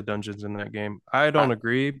like the dungeons in that game. I I don't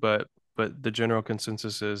agree, but the general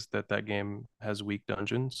consensus is that that game has weak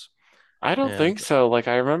dungeons. I don't And think so. Like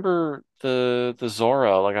I remember the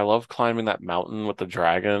Zora, like I love climbing that mountain with the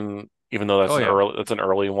dragon, even though oh yeah, that's an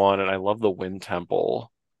early one, and I love the Wind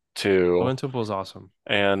Temple the too. Wind Temple is awesome.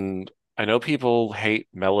 And I know people hate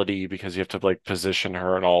Melody because you have to like position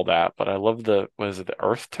her and all that, but I love the what is it, the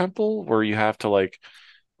Earth Temple where you have to like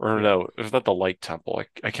or Yeah. no, is that the Light Temple?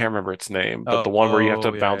 I can't remember its name, but the Oh, one where you have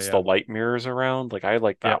to oh yeah, yeah, bounce the yeah. light mirrors around, like I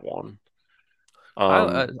like that Yep. one. I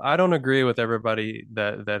Um, I don't agree with everybody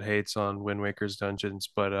that hates on Wind Waker's dungeons,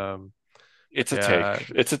 but it's a take. yeah,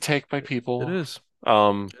 It's a take by it people. is.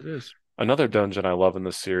 Um, It is. Another dungeon I love in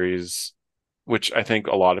the series, which I think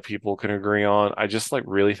a lot of people can agree on, I just like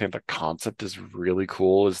really think the concept is really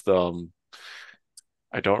cool, is the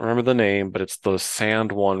I don't remember the name, but it's the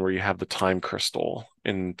sand one where you have the time crystal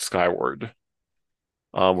in Skyward,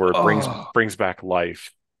 where it Oh, brings back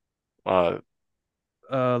life. Uh,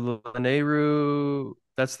 Lanayru,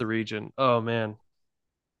 that's the region. Oh man,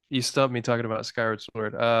 you stumped me talking about Skyward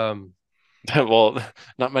Sword. well,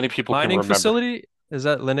 not many people can Mining remember. facility? Is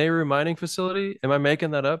that Lanayru mining facility? Am I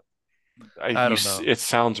making that up? I don't know. It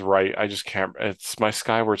sounds right. I just can't. It's my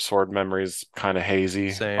Skyward Sword memory is kind of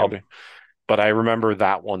hazy. I'll Same. be, but I remember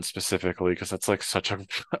that one specifically because that's like such a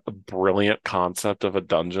brilliant concept of a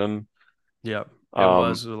dungeon. Yep. It Um,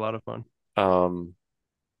 was a lot of fun. um,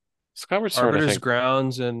 Skyward Sword, I Arbiter's think.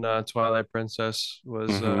 Grounds and Twilight Princess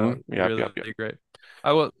was Yep, really yep. great.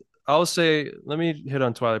 I will. I'll say, let me hit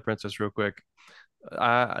on Twilight Princess real quick.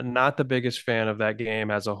 I'm not the biggest fan of that game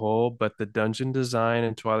as a whole, but the dungeon design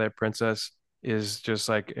in Twilight Princess is just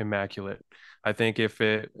like immaculate. I think if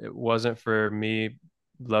it wasn't for me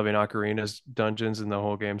loving Ocarina's dungeons and the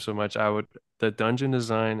whole game so much, the dungeon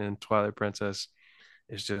design in Twilight Princess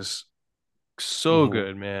is just so Hmm.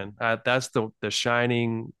 good, man. That's the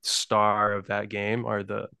shining star of that game are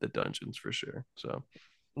the dungeons for sure. So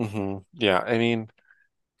Yeah, I mean,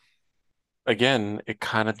 again, it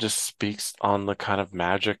kind of just speaks on the kind of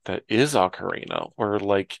magic that is Ocarina, where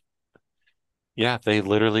like, yeah, they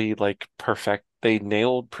literally like they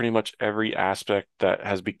nailed pretty much every aspect that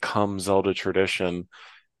has become Zelda tradition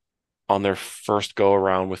on their first go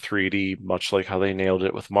around with 3D, much like how they nailed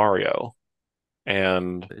it with Mario.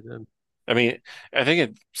 And they did. I mean, I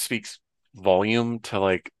think it speaks volume to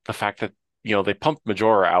like the fact that, they pumped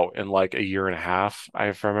Majora out in like a year and a half,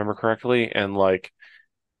 if I remember correctly. And like,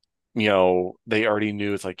 they already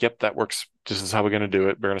knew it's like, yep, that works. This is how we're going to do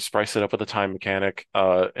it. We're going to spice it up with a time mechanic,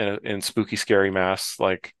 in spooky, scary masks.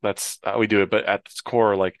 Like that's how we do it. But at its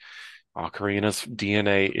core, like Ocarina's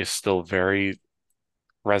DNA is still very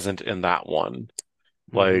present in that one.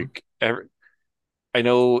 Hmm. Like I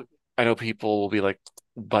know, I know people will be like,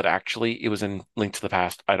 but actually, it was in Link to the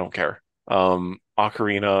Past. I don't care.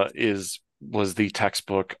 Ocarina was the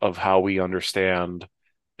textbook of how we understand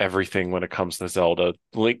everything when it comes to Zelda.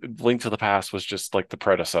 Link to the Past was just like the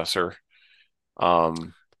predecessor.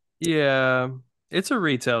 Um, Yeah, it's a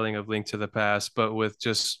retelling of Link to the Past, but with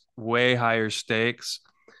just way higher stakes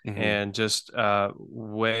mhm, and just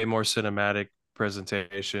way more cinematic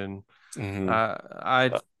presentation. mhm. Uh, I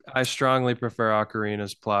Uh, I strongly prefer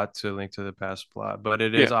Ocarina's plot to Link to the Past plot, but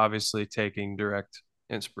it yeah, is obviously taking direct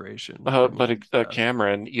inspiration from but Link to the Past.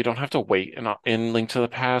 Cameron, you don't have to wait in Link to the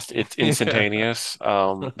Past. It's instantaneous.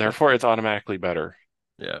 Therefore, it's automatically better.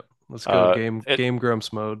 Yeah, let's go Uh, it Game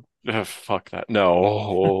Grumps mode. fuck that.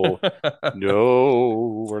 No.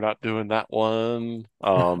 No, we're not doing that one.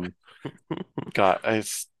 God,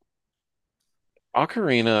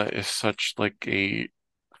 Ocarina is such like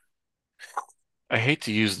I hate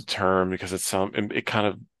to use the term because it kind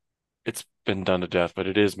of it's been done to death, but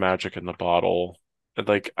it is magic in the bottle.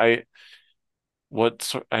 Like I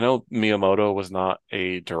know Miyamoto was not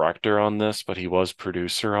a director on this, but he was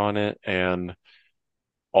producer on it, and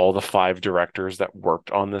all the five directors that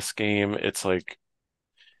worked on this game, it's like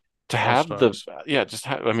to All have the stars. yeah, just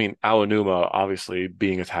have, I mean, Aonuma obviously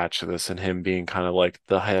being attached to this and him being kind of like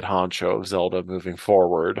the head honcho of Zelda moving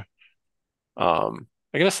forward.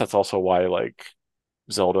 I guess that's also why like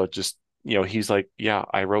Zelda just, he's like, yeah,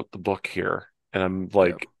 I wrote the book here and I'm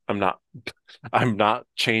Yeah, like, I'm not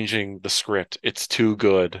changing the script. It's too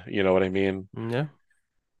good. You know what I mean? yeah,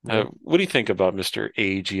 yeah. What do you think about Mr.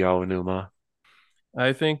 Eiji Aonuma?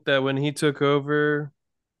 I think that when he took over,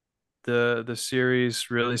 the series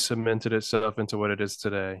really cemented itself into what it is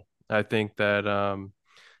today. I think that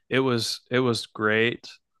it was great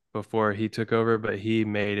before he took over, but he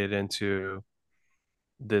made it into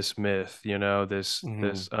this myth, Hmm.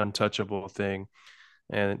 this untouchable thing.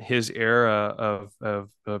 And his era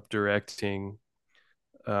of directing,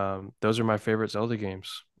 those are my favorite Zelda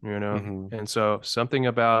games. Hmm. And so something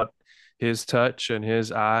about his touch and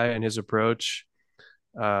his eye and his approach,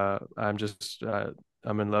 I'm just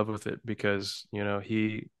I'm in love with it because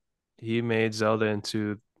he made Zelda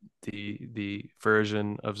into the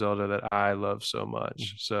version of Zelda that I love so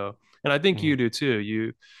much. So, and I think Hmm. you do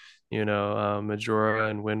too. Majora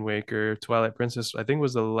and Wind Waker, Twilight Princess, I think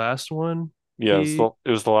was the last one Yeah, he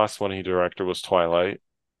it was the last one he directed was Twilight.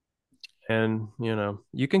 and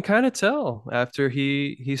you can kind of tell after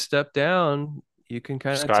he stepped down, you can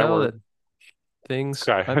kind of tell that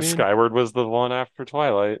Skyward. I mean, Skyward was the one after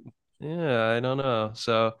Twilight. yeah, I don't know.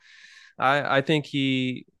 So I think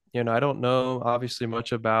I don't know obviously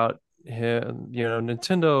much about him.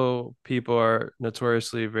 Nintendo people are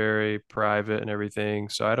notoriously very private and everything.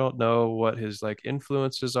 So I don't know what his like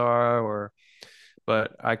influences are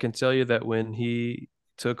but I can tell you that when he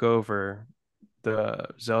took over, the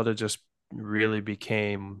Zelda just really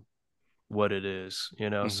became what it is.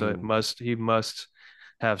 So Hmm. he must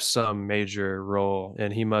have some major role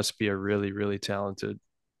and he must be a really, really talented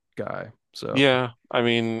guy. So Yeah, I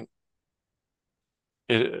mean,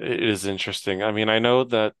 it is interesting. I mean, I know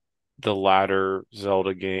that the latter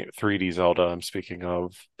Zelda game, 3D Zelda I'm speaking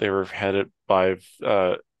of, they were headed by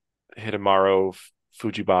Hidemaru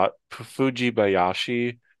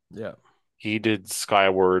Fujibayashi. yeah. He did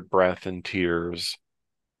Skyward, Breath, and Tears,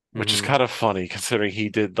 which is Hmm. kind of funny considering he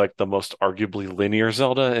did like the most arguably linear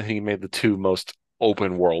Zelda and he made the two most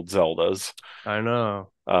open world Zeldas. I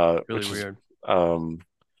know. Really Which is weird. um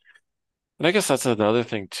And I guess that's another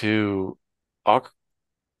thing too. Oc-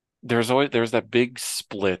 there's that big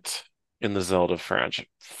split in the Zelda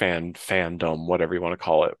fandom, whatever you want to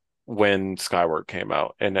call it, when Skyward came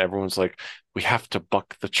out, and everyone's like, we have to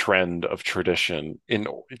buck the trend of tradition in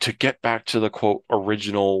to get back to the quote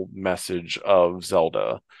original message of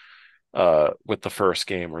Zelda. With the first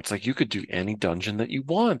game, where it's like you could do any dungeon that you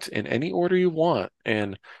want in any order you want,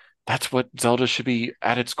 and that's what Zelda should be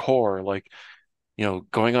at its core. Like,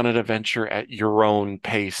 going on an adventure at your own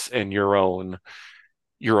pace and your own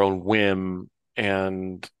whim.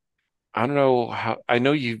 And I don't know how, I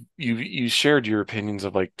know you shared your opinions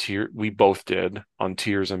of like we both did on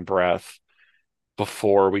Tears and Breath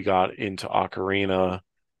before we got into Ocarina,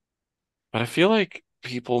 but I feel like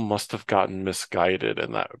people must have gotten misguided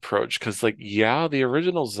in that approach because, like, yeah, the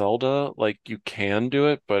original Zelda, like, you can do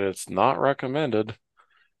it, but it's not recommended.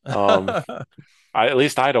 Um, at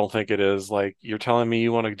least I don't think it is. Like, you're telling me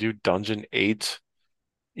you want to do Dungeon 8,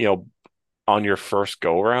 you know, on your first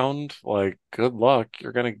go round? Like, good luck.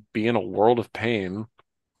 You're gonna be in a world of pain.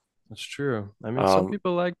 That's true. I mean, some Um,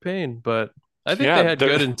 people like pain, but I think they yeah, had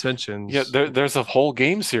good yeah, intentions. there's a whole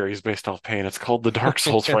game series based off pain. It's called the Dark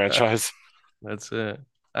Souls Yeah, franchise. that's it.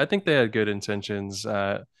 I think they had good intentions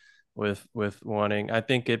with wanting. I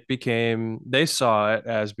think it became they saw it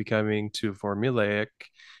as becoming too formulaic,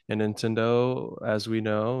 and Nintendo, as we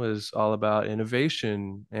know, is all about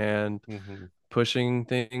innovation and Hmm. pushing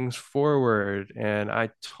things forward. And I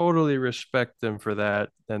totally respect them for that.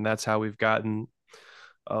 And that's how we've gotten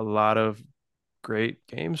a lot of great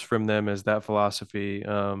games from them as that philosophy.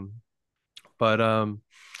 But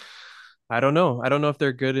I don't know. I don't know if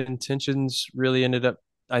their good intentions really ended up.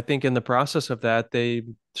 I think in the process of that, they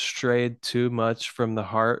strayed too much from the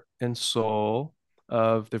heart and soul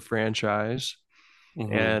of the franchise.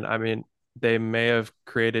 Hmm. And I mean, they may have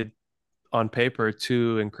created on paper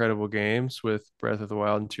two incredible games with Breath of the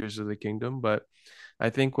Wild and Tears of the Kingdom, but I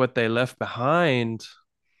think what they left behind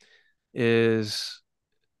is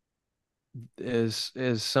is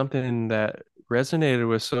something that resonated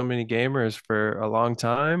with so many gamers for a long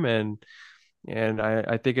time, and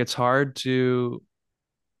I think it's hard to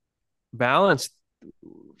balance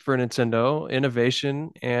for Nintendo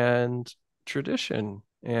innovation and tradition.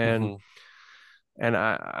 Hmm. And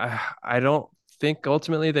I don't think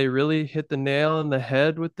ultimately they really hit the nail on the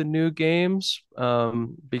head with the new games,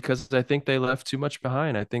 because I think they left too much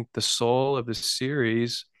behind. I think the soul of the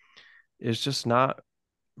series is just not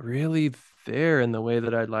really there in the way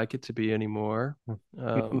that I'd like it to be anymore.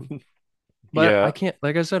 Um, but I Yeah, can't,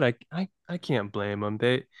 like I said, I can't blame them.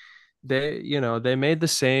 They made the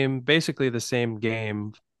same, basically the same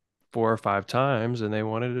game 4 or 5 times, and they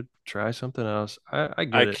wanted to try something else. I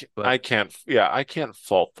get it, but I can't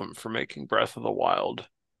fault them for making Breath of the Wild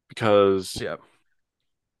because yeah.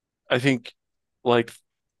 I think, like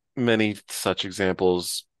many such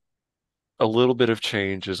examples, a little bit of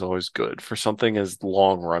change is always good for something as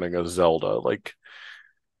long running as Zelda. Like,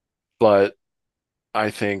 but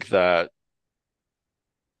I think that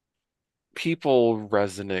people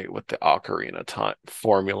resonate with the Ocarina time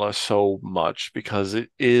formula so much because it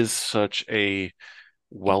is such a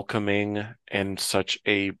welcoming and such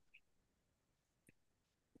a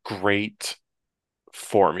great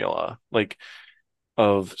formula. Like,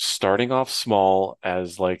 of starting off small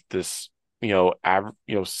as like this,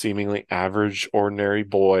 seemingly average, ordinary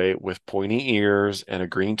boy with pointy ears and a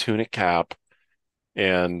green tunic cap,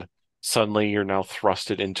 and suddenly you're now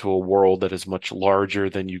thrusted into a world that is much larger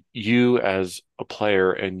than you as a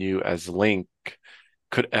player and you as Link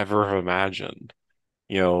could ever have imagined.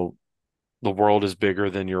 You know, the world is bigger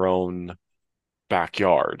than your own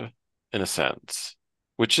backyard in a sense,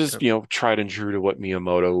 which is, Yep. tried and true to what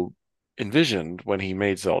Miyamoto envisioned when he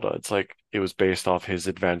made Zelda. It's like it was based off his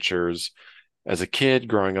adventures as a kid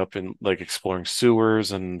growing up in like exploring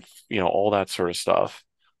sewers and, all that sort of stuff.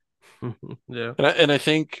 Yeah. And I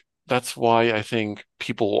think that's why I think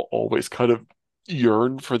people always kind of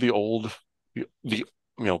yearn for the old,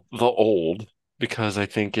 because I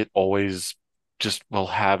think it always just will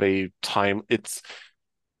have a time. It's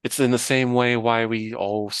in the same way why we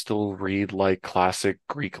all still read like classic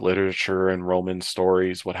Greek literature and Roman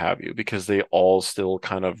stories, what have you, because they all still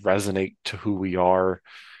kind of resonate to who we are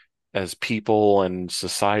as people and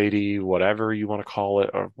society, whatever you want to call it,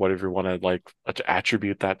 or whatever you want to like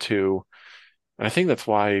attribute that to. And I think that's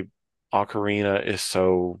why Ocarina is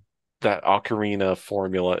so, that Ocarina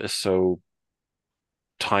formula is so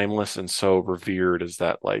timeless and so revered, is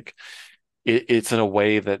that like it's in a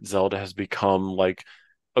way that Zelda has become like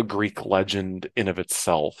a Greek legend in of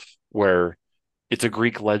itself, where it's a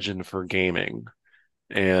Greek legend for gaming.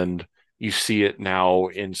 And you see it now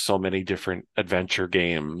in so many different adventure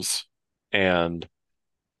games. And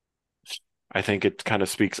I think it kind of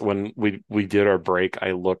speaks when we did our break,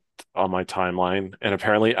 I looked on my timeline and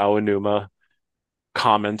apparently Aonuma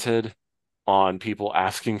commented on people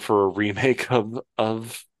asking for a remake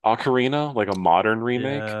of Ocarina, like a modern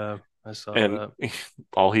remake. Yeah, I saw And that.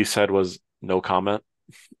 all he said was no comment.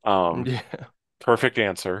 Um, Yeah, perfect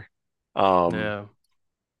answer. Um, yeah,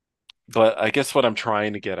 but I guess what I'm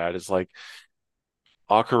trying to get at is like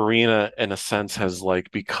Ocarina in a sense has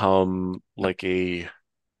like become like a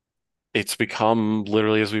it's become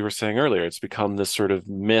literally as we were saying earlier, it's become this sort of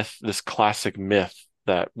myth, this classic myth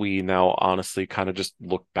that we now honestly kind of just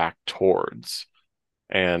look back towards.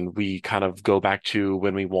 And we kind of go back to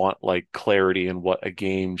when we want like clarity in what a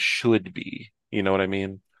game should be. You know what I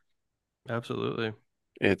mean? absolutely.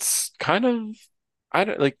 It's kind of I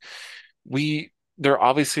don't like we there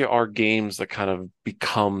obviously are games that kind of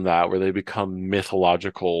become that where they become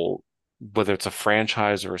mythological, whether it's a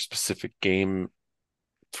franchise or a specific game,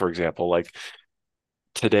 for example, like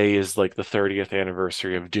today is like the 30th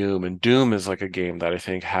anniversary of Doom, and Doom is like a game that I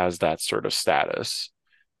think has that sort of status,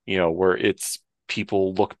 where it's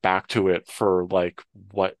people look back to it for like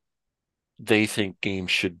what they think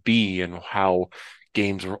games should be and how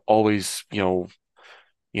games are always,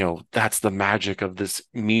 that's the magic of this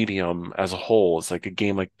medium as a whole. It's like a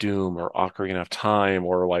game like Doom or Ocarina of Time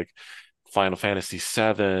or like Final Fantasy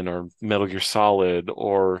VII or Metal Gear Solid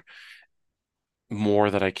or more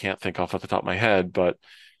that I can't think off at the top of my head, but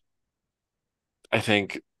I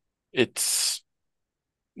think it's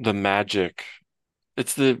the magic.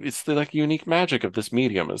 It's the like unique magic of this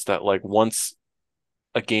medium is that like once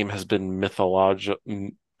a game has been mythological,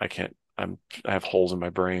 I can't. I have holes in my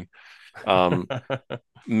brain. Um,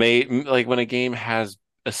 like when a game has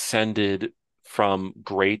ascended from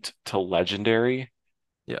great to legendary,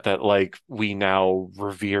 Yeah, that like we now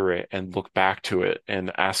revere it and look back to it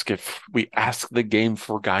and ask if we ask the game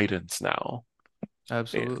for guidance now.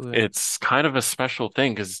 absolutely. It's kind of a special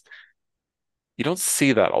thing because you don't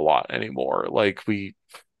see that a lot anymore. Like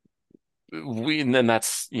and then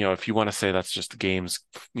that's, if you want to say that's just games,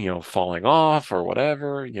 falling off or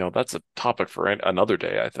whatever, that's a topic for another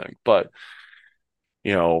day, I think. But,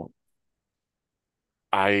 you know,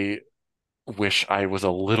 I wish I was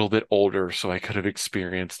a little bit older so I could have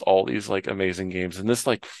experienced all these like amazing games in this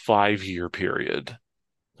like 5 year period,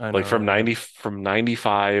 I like know, yeah. from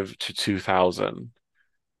 95 to 2000,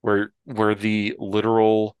 where the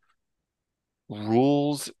literal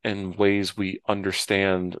rules and ways we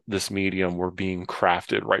understand this medium were being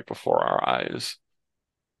crafted right before our eyes.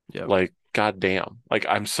 Yep. Like, goddamn. Like,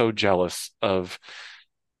 I'm so jealous of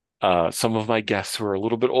some of my guests who are a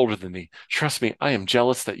little bit older than me. Trust me, I am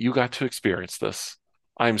jealous that you got to experience this.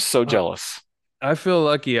 I am so Uh, jealous. I feel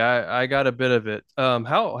lucky. I got a bit of it.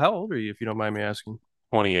 How old are you, if you don't mind me asking?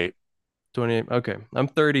 28. 28. Okay. I'm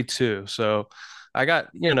 32. So I got,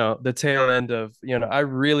 the tail end of, I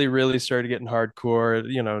really, really started getting hardcore,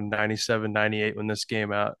 97, 98 when this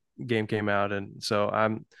game came out. And so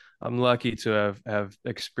I'm lucky to have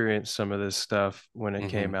experienced some of this stuff when it Hmm.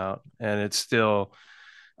 came out. And it's still,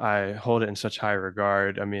 I hold it in such high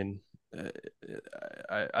regard. I mean,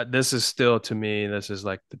 uh, this is still to me, this is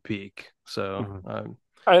like the peak. So, Hmm.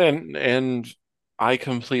 And I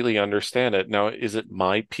completely understand it. Now, is it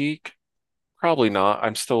my peak? Probably not.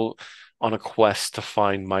 I'm still on a quest to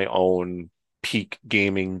find my own peak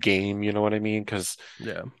gaming game, you know what I mean? Because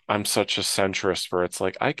yeah, I'm such a centrist where it's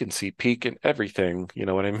like I can see peak in everything, you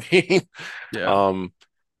know what I mean? yeah. Um,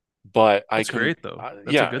 but I That's can, great though.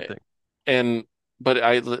 That's a yeah, good thing. and but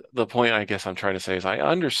the point I guess I'm trying to say is I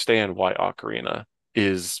understand why Ocarina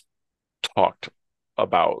is talked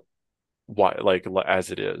about, why like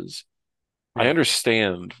as it is. I Yeah.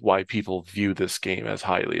 understand why people view this game as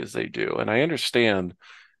highly as they do, and I understand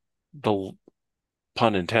the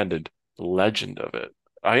pun intended legend of it.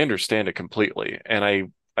 I understand it completely, and I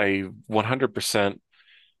 100%,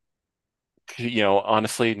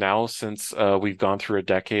 honestly, now since we've gone through a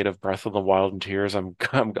decade of Breath of the Wild and Tears, I'm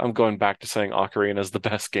going back to saying Ocarina is the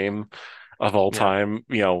best game of all Yeah. time,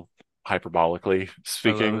 hyperbolically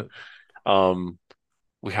I love speaking. it. Um,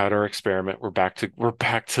 we had our experiment. We're back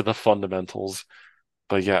to the fundamentals.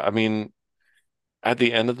 But yeah, I mean, at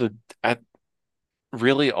the end of the at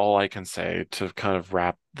really all I can say to kind of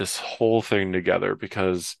wrap this whole thing together,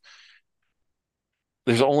 because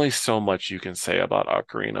there's only so much you can say about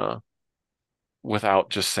Ocarina without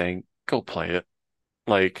just saying, go play it.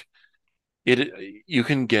 Like it, you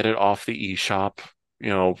can get it off the eShop,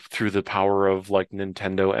 through the power of like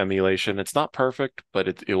Nintendo emulation. It's not perfect, but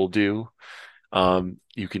it will do.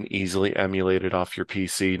 You can easily emulate it off your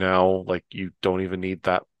PC now. Like you don't even need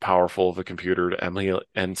that powerful of a computer to emulate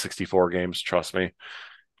N64 games, trust me.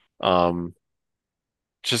 Um,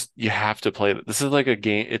 just you have to play it. This is like a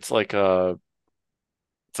game, it's like that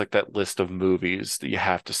list of movies that you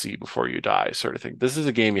have to see before you die, sort of thing. This is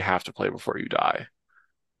a game you have to play before you die.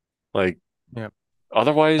 Like Yeah.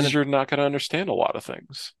 otherwise And you're not going to understand a lot of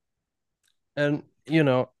things. and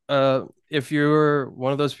if you're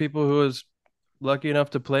one of those people who was lucky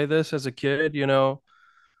enough to play this as a kid,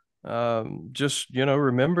 just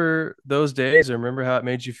remember those days and remember how it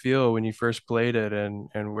made you feel when you first played it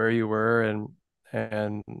and where you were and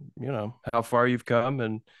how far you've come.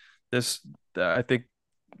 And this, I think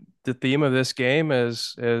the theme of this game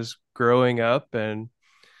is growing up. And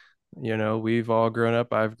we've all grown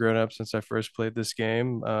up. I've grown up since I first played this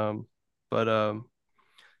game. But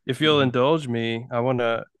if you'll Mhm. indulge me, I want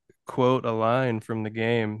to quote a line from the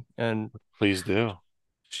game. And Please do.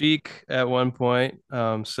 Sheik at one point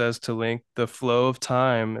says to Link, "The flow of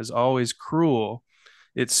time is always cruel.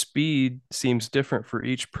 Its speed seems different for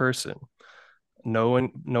each person. No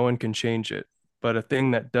one can change it. But a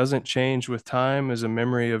thing that doesn't change with time is a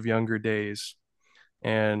memory of younger days."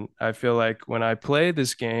 And I feel like when I play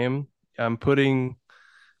this game, I'm putting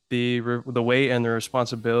the weight and the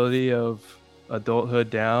responsibility of adulthood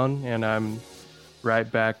down, and I'm right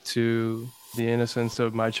back to the innocence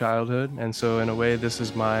of my childhood. And so, in a way, this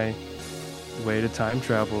is my way to time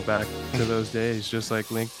travel back to those days, just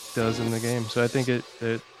like Link does in the game. So I think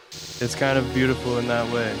it's kind of beautiful in that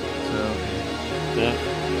way. So Yeah,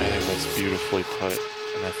 I think that's beautifully put,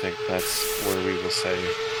 and I think that's where we will say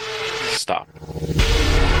stop.